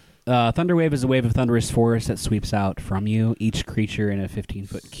 Thunder wave is a wave of thunderous force that sweeps out from you. Each creature in a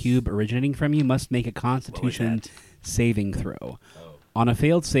 15-foot cube originating from you must make a Constitution saving throw. On a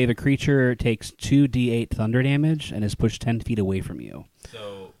failed save, a creature takes 2d8 thunder damage and is pushed 10 feet away from you.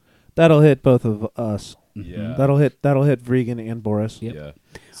 So That'll hit both of us. yeah. That'll hit Vegan and Boris. Yep. Yeah.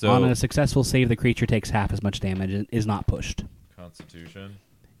 So On a successful save, the creature takes half as much damage and is not pushed. Constitution.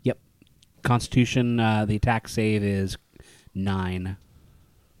 Yep. Constitution, the attack save is 9.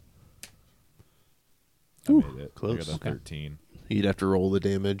 I made it. close. I got a Okay. 13. You'd have to roll the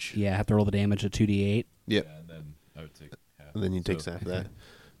damage. Yeah, I have to roll the damage at 2d8. Yep. Yeah, and then I would take half. And then you take So- half of that.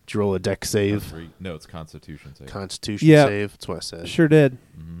 Did you roll a deck save? Three. No, it's Constitution save. Constitution Yeah. save. That's what I said. Sure did.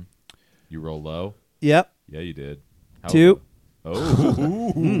 hmm You roll low. Yep. Yeah, you did. How 2. low?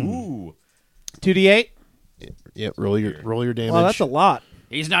 Oh. Ooh. 2d8. Yeah. Roll your damage. Wow, that's a lot.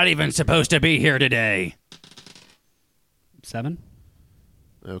 He's not even supposed to be here today. 7?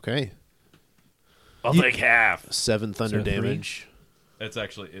 Okay. I'll take half. 7 thunder So 3? damage. It's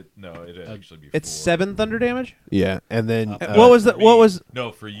actually it'd actually be. It's 4. 7 thunder damage. Yeah, and then What was the- For what me. was-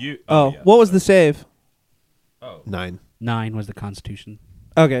 No, for you. Oh, yeah. what was the save? Oh. 9? 9 was the Constitution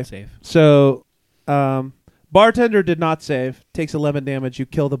Okay. save. So, bartender did not save. Takes 11 damage. You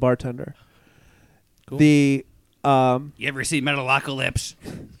kill the bartender. Cool. The You ever see Metalocalypse?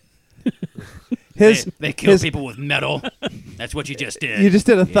 his They kill his- people with metal. That's what you just did. You just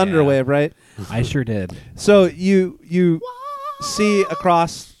did a thunder Yeah. wave, right? I sure did. So you see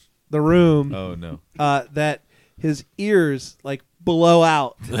across the room Oh no. that his ears like blow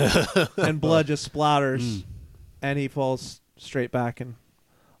out and blood just splatters, and he falls straight back and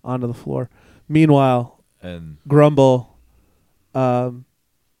onto the floor. Meanwhile, And Grumble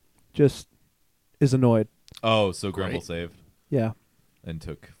just is annoyed. so Grumble Great. saved Yeah, and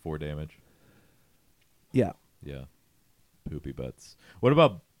took 4 damage. yeah. Yeah. Poopy butts. What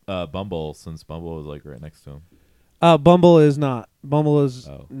about Bumble? Since Bumble was like right next to him. Bumble is not. Bumble is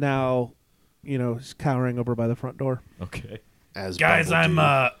Oh. now, is cowering over by the front door. Okay. As Guys,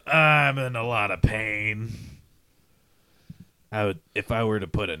 Bumble I'm in a lot of pain. I would, if I were to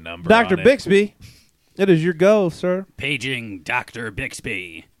put a number Dr. on it. Bixby, it is your go, sir. Paging Dr.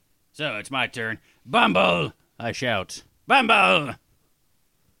 Bixby. So it's my turn. Bumble! I shout. Bumble!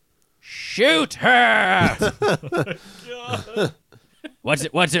 Shoot her! What's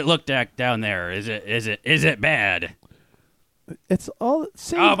it look like down there? Is it bad? It's all the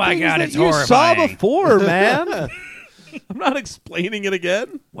same Oh my things God, that it's you saw horrifying. before, man. I'm not explaining it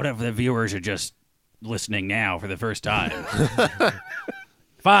again. What if the viewers are just listening now for the first time?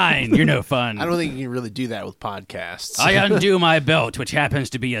 Fine, you're no fun. I don't think you can really do that with podcasts. I undo my belt, which happens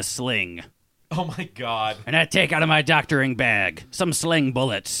to be a sling. Oh my god. And I take out of my doctoring bag some sling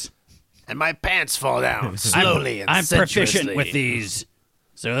bullets. And my pants fall down slowly I'm proficient with these,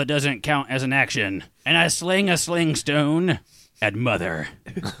 so it doesn't count as an action. And I sling a sling stone at Mother.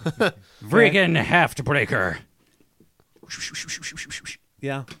 Friggin' Haftbreaker.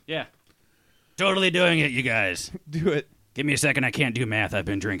 Yeah. Yeah. Totally doing it, you guys. Do it. Give me a second, I can't do math, I've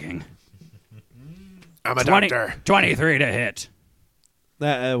been drinking. I'm a doctor. 23 to hit.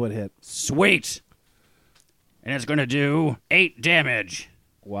 That would hit. Sweet. And it's gonna do 8 damage.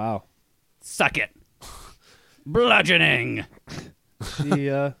 Wow. Suck it. Bludgeoning.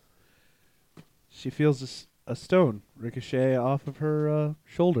 She feels a stone ricochet off of her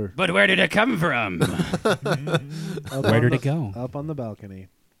shoulder. But where did it come from? Where did it go? Up on the balcony.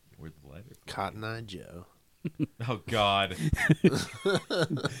 Where'd the lighter? Cotton Eye Joe. Oh god.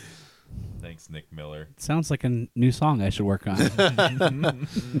 Thanks, Nick Miller. Sounds like a new song I should work on.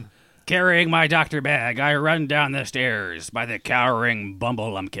 Carrying my doctor bag, I run down the stairs by the cowering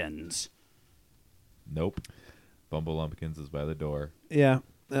Bumblelumpkins. Nope. Bumble Lumpkins is by the door. Yeah.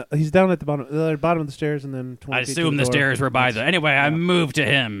 He's down at the bottom of the stairs, and then 20 I feet to assume the door. stairs were by the... Anyway, I move to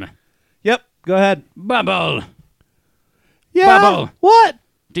him. Yep. Go ahead. Bumble, Yeah. Bubble. What?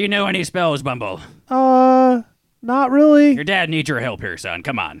 do you know any spells, Bumble? Not really. Your dad needs your help here, son.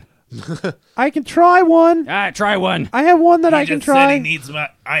 Come on. I can try one. All right, try one. I have one that I can just said try. he needs my.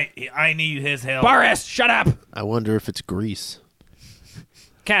 I need his help. Boris, shut up. I wonder if it's grease.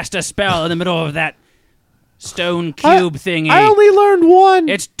 Cast a spell in the middle of that stone cube thingy. I only learned one.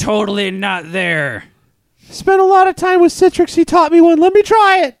 It's totally not there. Spent a lot of time with Citrix. He taught me one. Let me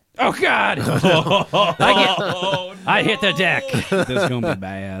try it. Oh, God. I hit the deck. This is going to be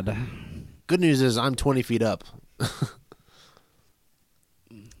bad. Good news is I'm 20 feet up.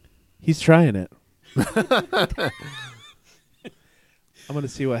 He's trying it. I'm going to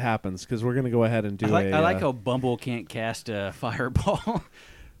see what happens because we're going to go ahead and do I like how Bumble can't cast a fireball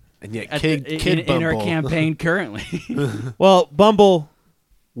And yet, at Kid in our Bumble. campaign currently. Well, Bumble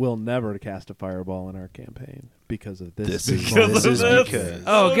will never cast a fireball in our campaign because of this. This is because.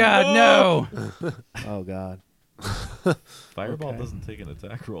 Oh, God, no. Oh, God. Fireball Okay. doesn't take an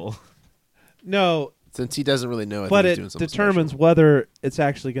attack roll. No, Since he doesn't really know, I but think he's it doing something determines special. whether it's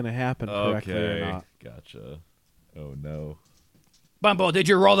actually going to happen correctly or Okay. not. Gotcha. Oh no. Bumble, did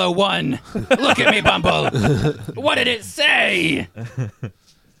you roll a 1? Look at me, Bumble. What did it say?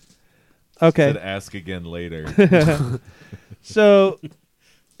 Okay. Said ask again later. So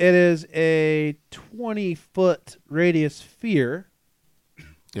it is a 20-foot radius sphere.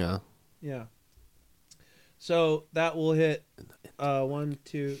 Yeah. Yeah. So that will hit 1,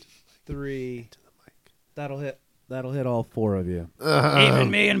 2, 3. That'll hit all 4 of you.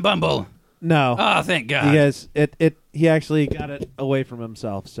 Even me and Bumble. No. Oh, thank God. You guys, he actually got it away from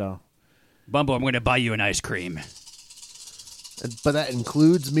himself, so. Bumble, I'm going to buy you an ice cream. But that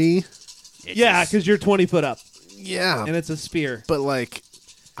includes me. Yeah, because you're 20 foot up, Yeah. and it's a spear. But like,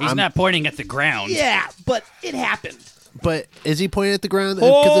 He's not pointing at the ground. Yeah, but it happened. but is he pointing at the ground?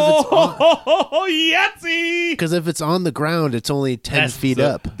 Because Yahtzee! if it's on the ground, it's only 10 feet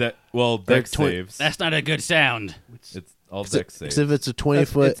up. Dex twen- saves. That's not a good sound. It's all Dex saves. Because if it's a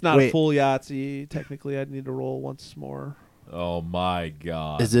 20-foot, It's not wait, a full Yahtzee. Technically, I'd need to roll once more. Oh my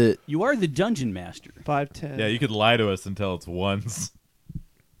god. is it? You are the dungeon master. 5, 10. Yeah, you could lie to us until it's ones.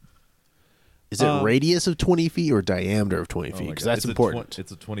 Is it radius of 20 feet or diameter of 20 Oh feet? my Because God. that's important.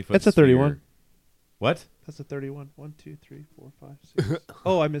 It's a 20-foot. That's a 31. sphere. What? That's a 31. 1, 2, 3, 4, 5, 6.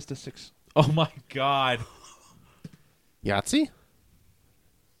 Oh, I missed a 6. Oh my god. Yahtzee?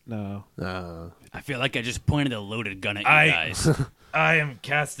 No. I feel like I just pointed a loaded gun at you I- guys. I am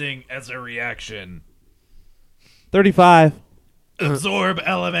casting as a reaction. 35. Absorb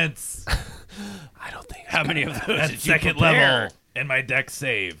elements I don't think. How many of those at did you second prepare? level in my deck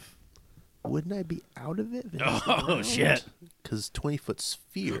save. Wouldn't I be out of it? Oh, shit. Because 20-foot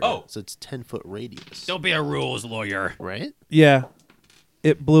sphere. Oh. So it's 10-foot radius. Don't be a rules lawyer. Right? Yeah.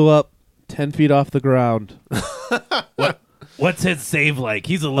 It blew up 10 feet off the ground. What's his save like?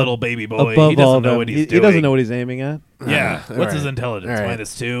 He's a little baby boy. Above He doesn't all know them. what he's He doing. doesn't know what he's aiming at. Yeah. All What's his right. intelligence? All right.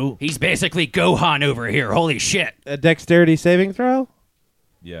 -2. He's basically Gohan over here. Holy shit. A dexterity saving throw?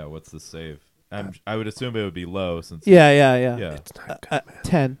 Yeah, what's the save? I would assume it would be low since. Yeah. Yeah. It's not good, man.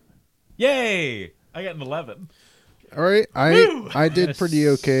 10. Yay! I got an 11. All right. I did pretty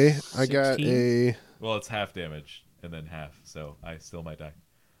okay. I got 16. a. Well, it's half damage and then half, so I still might die.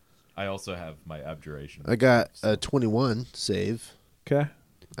 I also have my abjuration. I got a 21 save. Okay.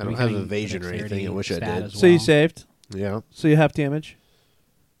 I don't have evasion or anything. I wish I did. So you saved. Yeah. So you have damage.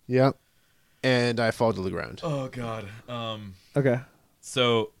 Yeah. And I fall to the ground. Oh god. Okay.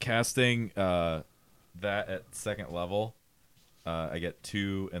 So casting that at second level, I get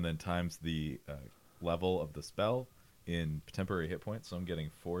 2 and then times the level of the spell in temporary hit points. So I'm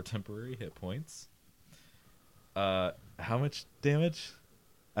getting 4 temporary hit points. How much damage?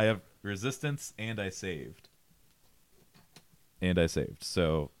 I have resistance and I saved.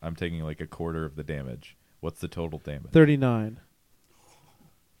 So I'm taking like a quarter of the damage. What's the total damage? 39.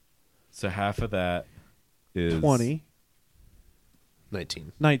 So half of that is 20.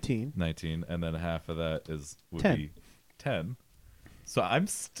 19. 19. 19, and then half of that would 10. be 10. So I'm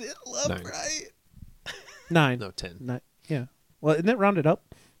still up, 9. right? 9. No, 10. Yeah. Well, isn't it rounded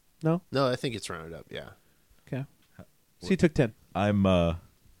up? No? No, I think it's rounded up, yeah. Okay. So you took 10. I'm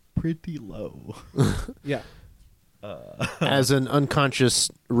pretty low. Yeah. As an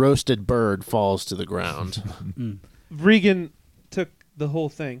unconscious roasted bird falls to the ground. Regan took the whole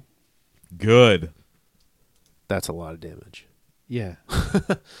thing. Good. That's a lot of damage. Yeah.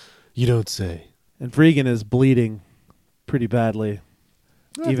 You don't say. And Regan is bleeding pretty badly,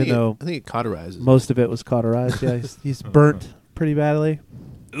 even though I think it cauterizes. most of it was cauterized. Yeah, he's burnt pretty badly.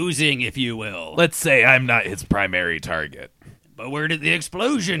 Oozing, if you will. Let's say I'm not his primary target. But where did the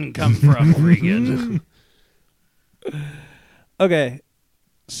explosion come from, Regan? Okay.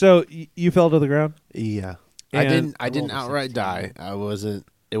 So you fell to the ground? Yeah. And I didn't roll a outright die.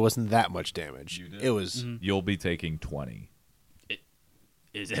 It wasn't that much damage. You did? It was You'll be taking 20.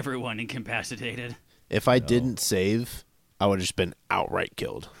 Is everyone incapacitated? if I didn't save, I would have just been outright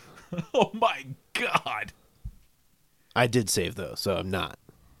killed. Oh my god. I did save though, so I'm not.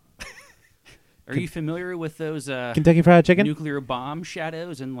 Are you familiar with those Kentucky Fried Chicken? nuclear bomb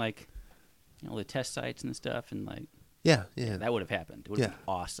shadows and like the test sites and stuff and like Yeah. that would have happened. It would have been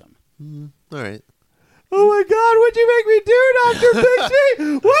awesome. All right. Oh my God! What'd you make me do, Dr.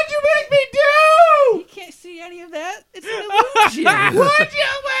 Pixie? What'd you make me do? You can't see any of that. It's an illusion. What'd you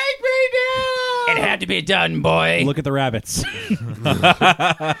make me do? It had to be done, boy. Look at the rabbits.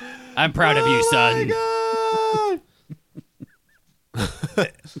 I'm proud of you, son. Oh my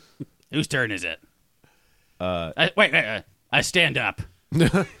Whose turn is it? Wait. I stand up.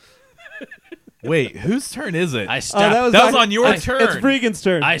 Wait, whose turn is it? I God! stop. That was on your turn. It's Regan's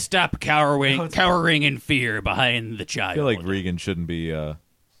turn. I stop cowering in fear behind the child. I feel like Regan shouldn't be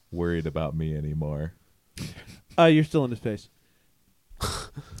worried about me anymore. You're still in his face.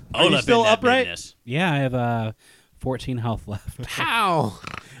 All you up still in that upright? business. Yeah, I have 14 health left. How?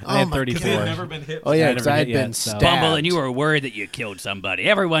 I had 34. been hit. Oh yeah, I because never I had hit yet, been so- stabbed. Bumble, and you were worried that you killed somebody.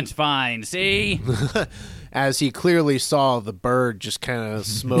 Everyone's fine. See? As he clearly saw the bird just kind of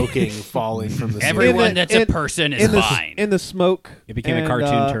smoking, falling from the ceiling. Everyone that's a person is in the, fine. In the smoke, It became a and,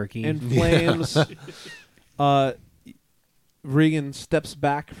 cartoon turkey. In flames. Regan steps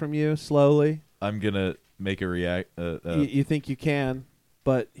back from you slowly. I'm gonna make a react. You think you can,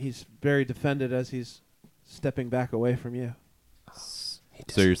 but he's very defended as he's stepping back away from you.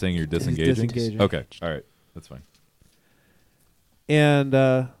 So you're saying you're disengaging? disengaging. Okay, all right, that's fine.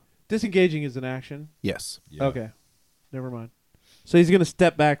 And disengaging is an action. Yes. Yeah. Okay, never mind. So he's gonna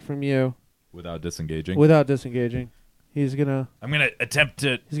step back from you Without disengaging. without disengaging. He's gonna I'm going to attempt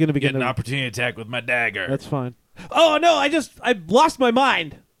to begin get an to. opportunity attack with my dagger. That's fine. Oh no! I lost my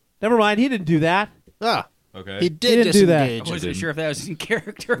mind. Never mind. He didn't do that. Ah, Okay. he did didn't do that. disengage. I wasn't didn't. sure if that was in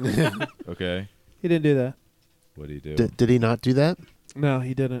character. Okay. He didn't do that. What do you do? Did he not do that? No,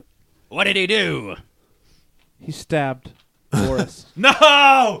 he didn't. What did he do? He stabbed Boris.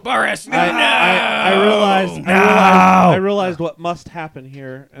 No! Boris, no! I realized what must happen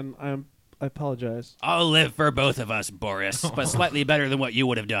here, and I apologize. I'll live for both of us, Boris, but slightly better than what you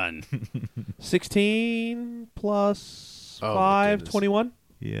would have done. 16 plus Oh, my 5, goodness. 21.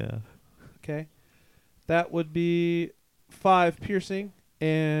 Yeah. Okay. That would be 5 piercing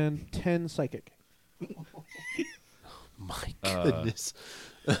and 10 psychic. My goodness.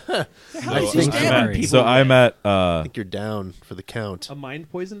 How I does he think stab I'm- people? So I'm at I think you're down for the count. A mind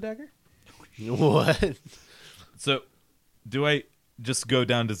poison dagger? What? So do I just go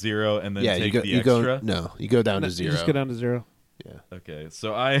down to 0 and then Yeah, take you go. the You extra? go. No, you go down No, to 0. You just go down to 0. Yeah. Okay,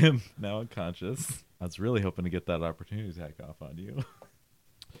 so I am now unconscious. I was really hoping to get that opportunity attack off on you.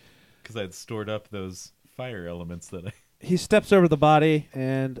 Because I had stored up those fire elements that I... He steps over the body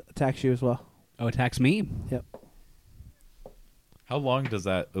and attacks you as well. Oh, attacks me? Yep. How long does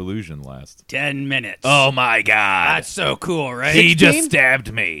that illusion last? 10 minutes. Oh my god. That's so cool, right? He 16? just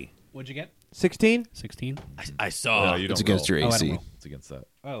stabbed me. What'd you get? 16? 16? I saw. No, you don't It's against roll. your Oh, I AC, don't roll. It's against that.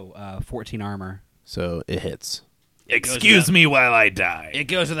 Oh, 14 armor. so it hits. Excuse without- me while I die. It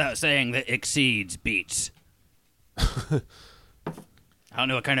goes without saying that exceeds beats. I don't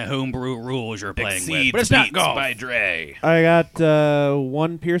know what kind of homebrew rules you're playing with, Exceeds but it's not beats golf. by Dre. I got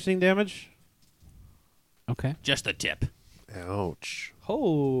 1 piercing damage. Okay. Just the tip. Ouch.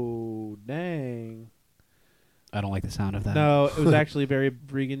 Oh, dang. I don't like the sound of that. No, it was actually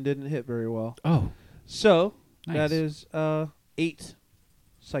Regan didn't hit very well. Oh. So, Nice. that is 8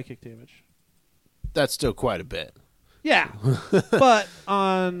 psychic damage. That's still quite a bit. Yeah. But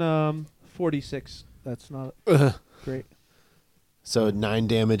on 46, that's not great. So 9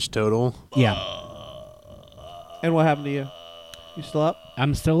 damage total. Yeah. And what happened to you? You still up?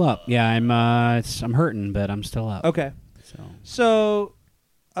 I'm still up. Yeah, I'm hurting, but I'm still up. Okay. So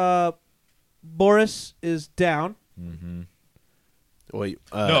So, Boris is down. Mm-hmm. Wait,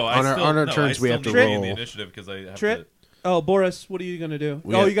 No, on our turns we have to roll roll. the initiative because I have Trit? to. Oh, Boris, what are you going to do?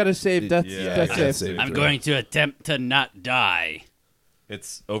 We Oh, got- you got to save death, Yeah, death I save. gotta save. I'm Throw. going to attempt to not die.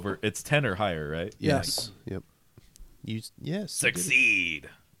 It's over. It's 10 or higher, right? Yes. Yep. Yes. Succeed.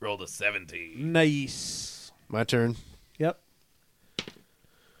 Rolled a 17. Nice. My turn. Yep.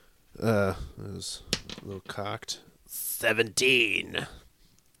 It was a little cocked. 17.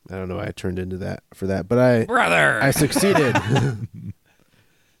 I don't know why I turned into that for that, but Brother! I succeeded.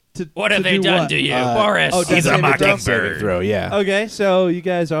 What have to they do done what? to you, Boris? oh, He's death a saving throw? mockingbird. Throw, yeah. Okay, so you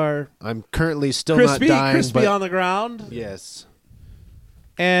guys are I'm currently still crispy, not dying, crispy but on the ground. yes.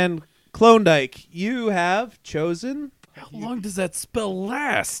 And Klondike, you have chosen How long does that spell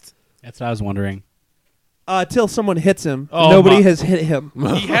last? That's what I was wondering. till someone hits him. Oh, Nobody my- has hit him.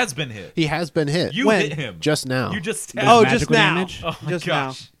 He has been hit. He has been hit. You When? hit him. just now. You just. Oh, magical just now. damage? Oh my just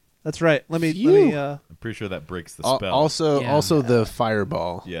gosh. now. That's right. Let me. Phew. I'm pretty sure that breaks the Al- spell. Yeah. also the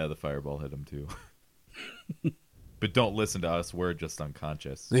fireball. Yeah, the fireball hit him too. But don't listen to us. We're just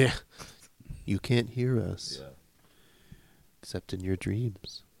unconscious. Yeah. You can't hear us Yeah. except in your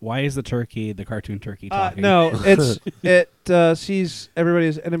dreams. Why is the cartoon turkey talking? no, it sees everybody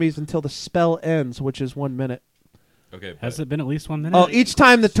as enemies until the spell ends, which is 1 minute. Okay. Has but- it been at least 1 minute? Oh, each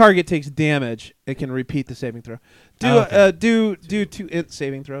time the target takes damage, it can repeat the saving throw. Do 2 int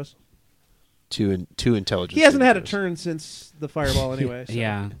saving throws. Two intelligence. He hasn't had a saving turn since the fireball anyway. So.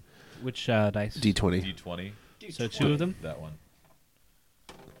 Yeah. Which dice? throws. D20. D20. So 2 of them? That one.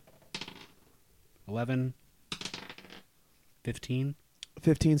 11. 15.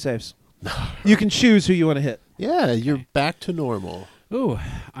 15 saves. You can choose who you want to hit. Yeah, you're back to normal. Ooh,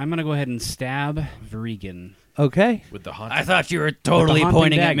 I'm going to go ahead and stab Vregan. Okay. With the haunted. I thought you were totally haunting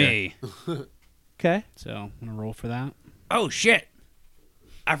pointing at dagger. me. Okay. So I'm going to roll for that. Oh, shit.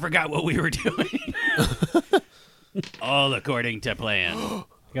 I forgot what we were doing. All according to plan. I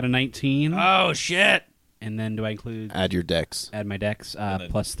got a 19. Oh, shit. And then do I include Add your dex. add my dex then-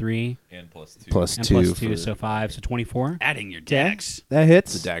 plus 3 And plus 2. Plus and 2 plus 2, for so 5, so 24. Adding your dex. That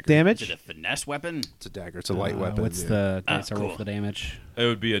hits. It's a dagger. Is Damage. it a finesse weapon? It's a dagger. It's a light weapon. What's yeah. the dice I roll cool. for the damage? It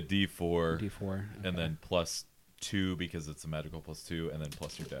would be a D4. D4. And then plus 2 because it's a magical plus 2, and then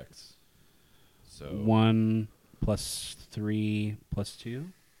plus your dex. So 1 plus 3 plus 2.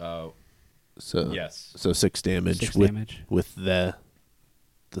 So yes. So 6 damage 6 with damage. with the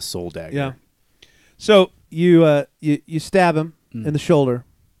soul dagger. Yeah. So you you stab him Mm. in the shoulder,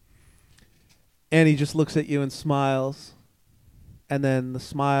 and he just looks at you and smiles, and then the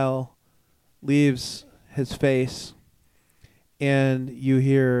smile leaves his face, and you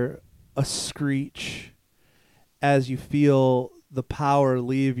hear a screech as you feel the power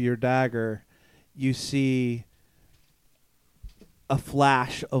leave your dagger. You see a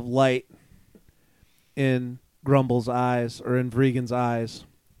flash of light in Grumble's eyes, or in Vregan's eyes,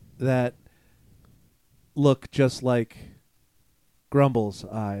 that look just like Grumble's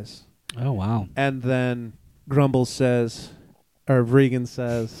eyes. Oh, wow. And then Grumble says, or Vregan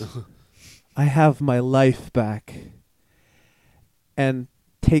says, I have my life back. And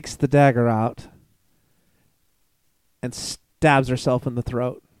takes the dagger out and stabs herself in the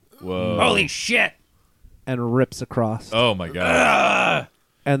throat Whoa. Holy shit. and rips across. Oh my god.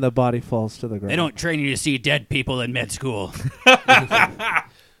 And the body falls to the ground. They don't train you to see dead people in med school.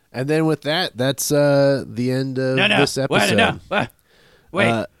 And then with that, that's the end of No, no. this episode.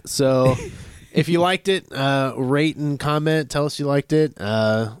 Wait. So if you liked it, rate and comment. Tell us you liked it.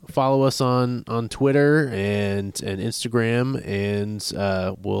 Follow us on Twitter and Instagram,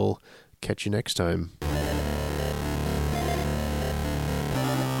 and we'll catch you next time.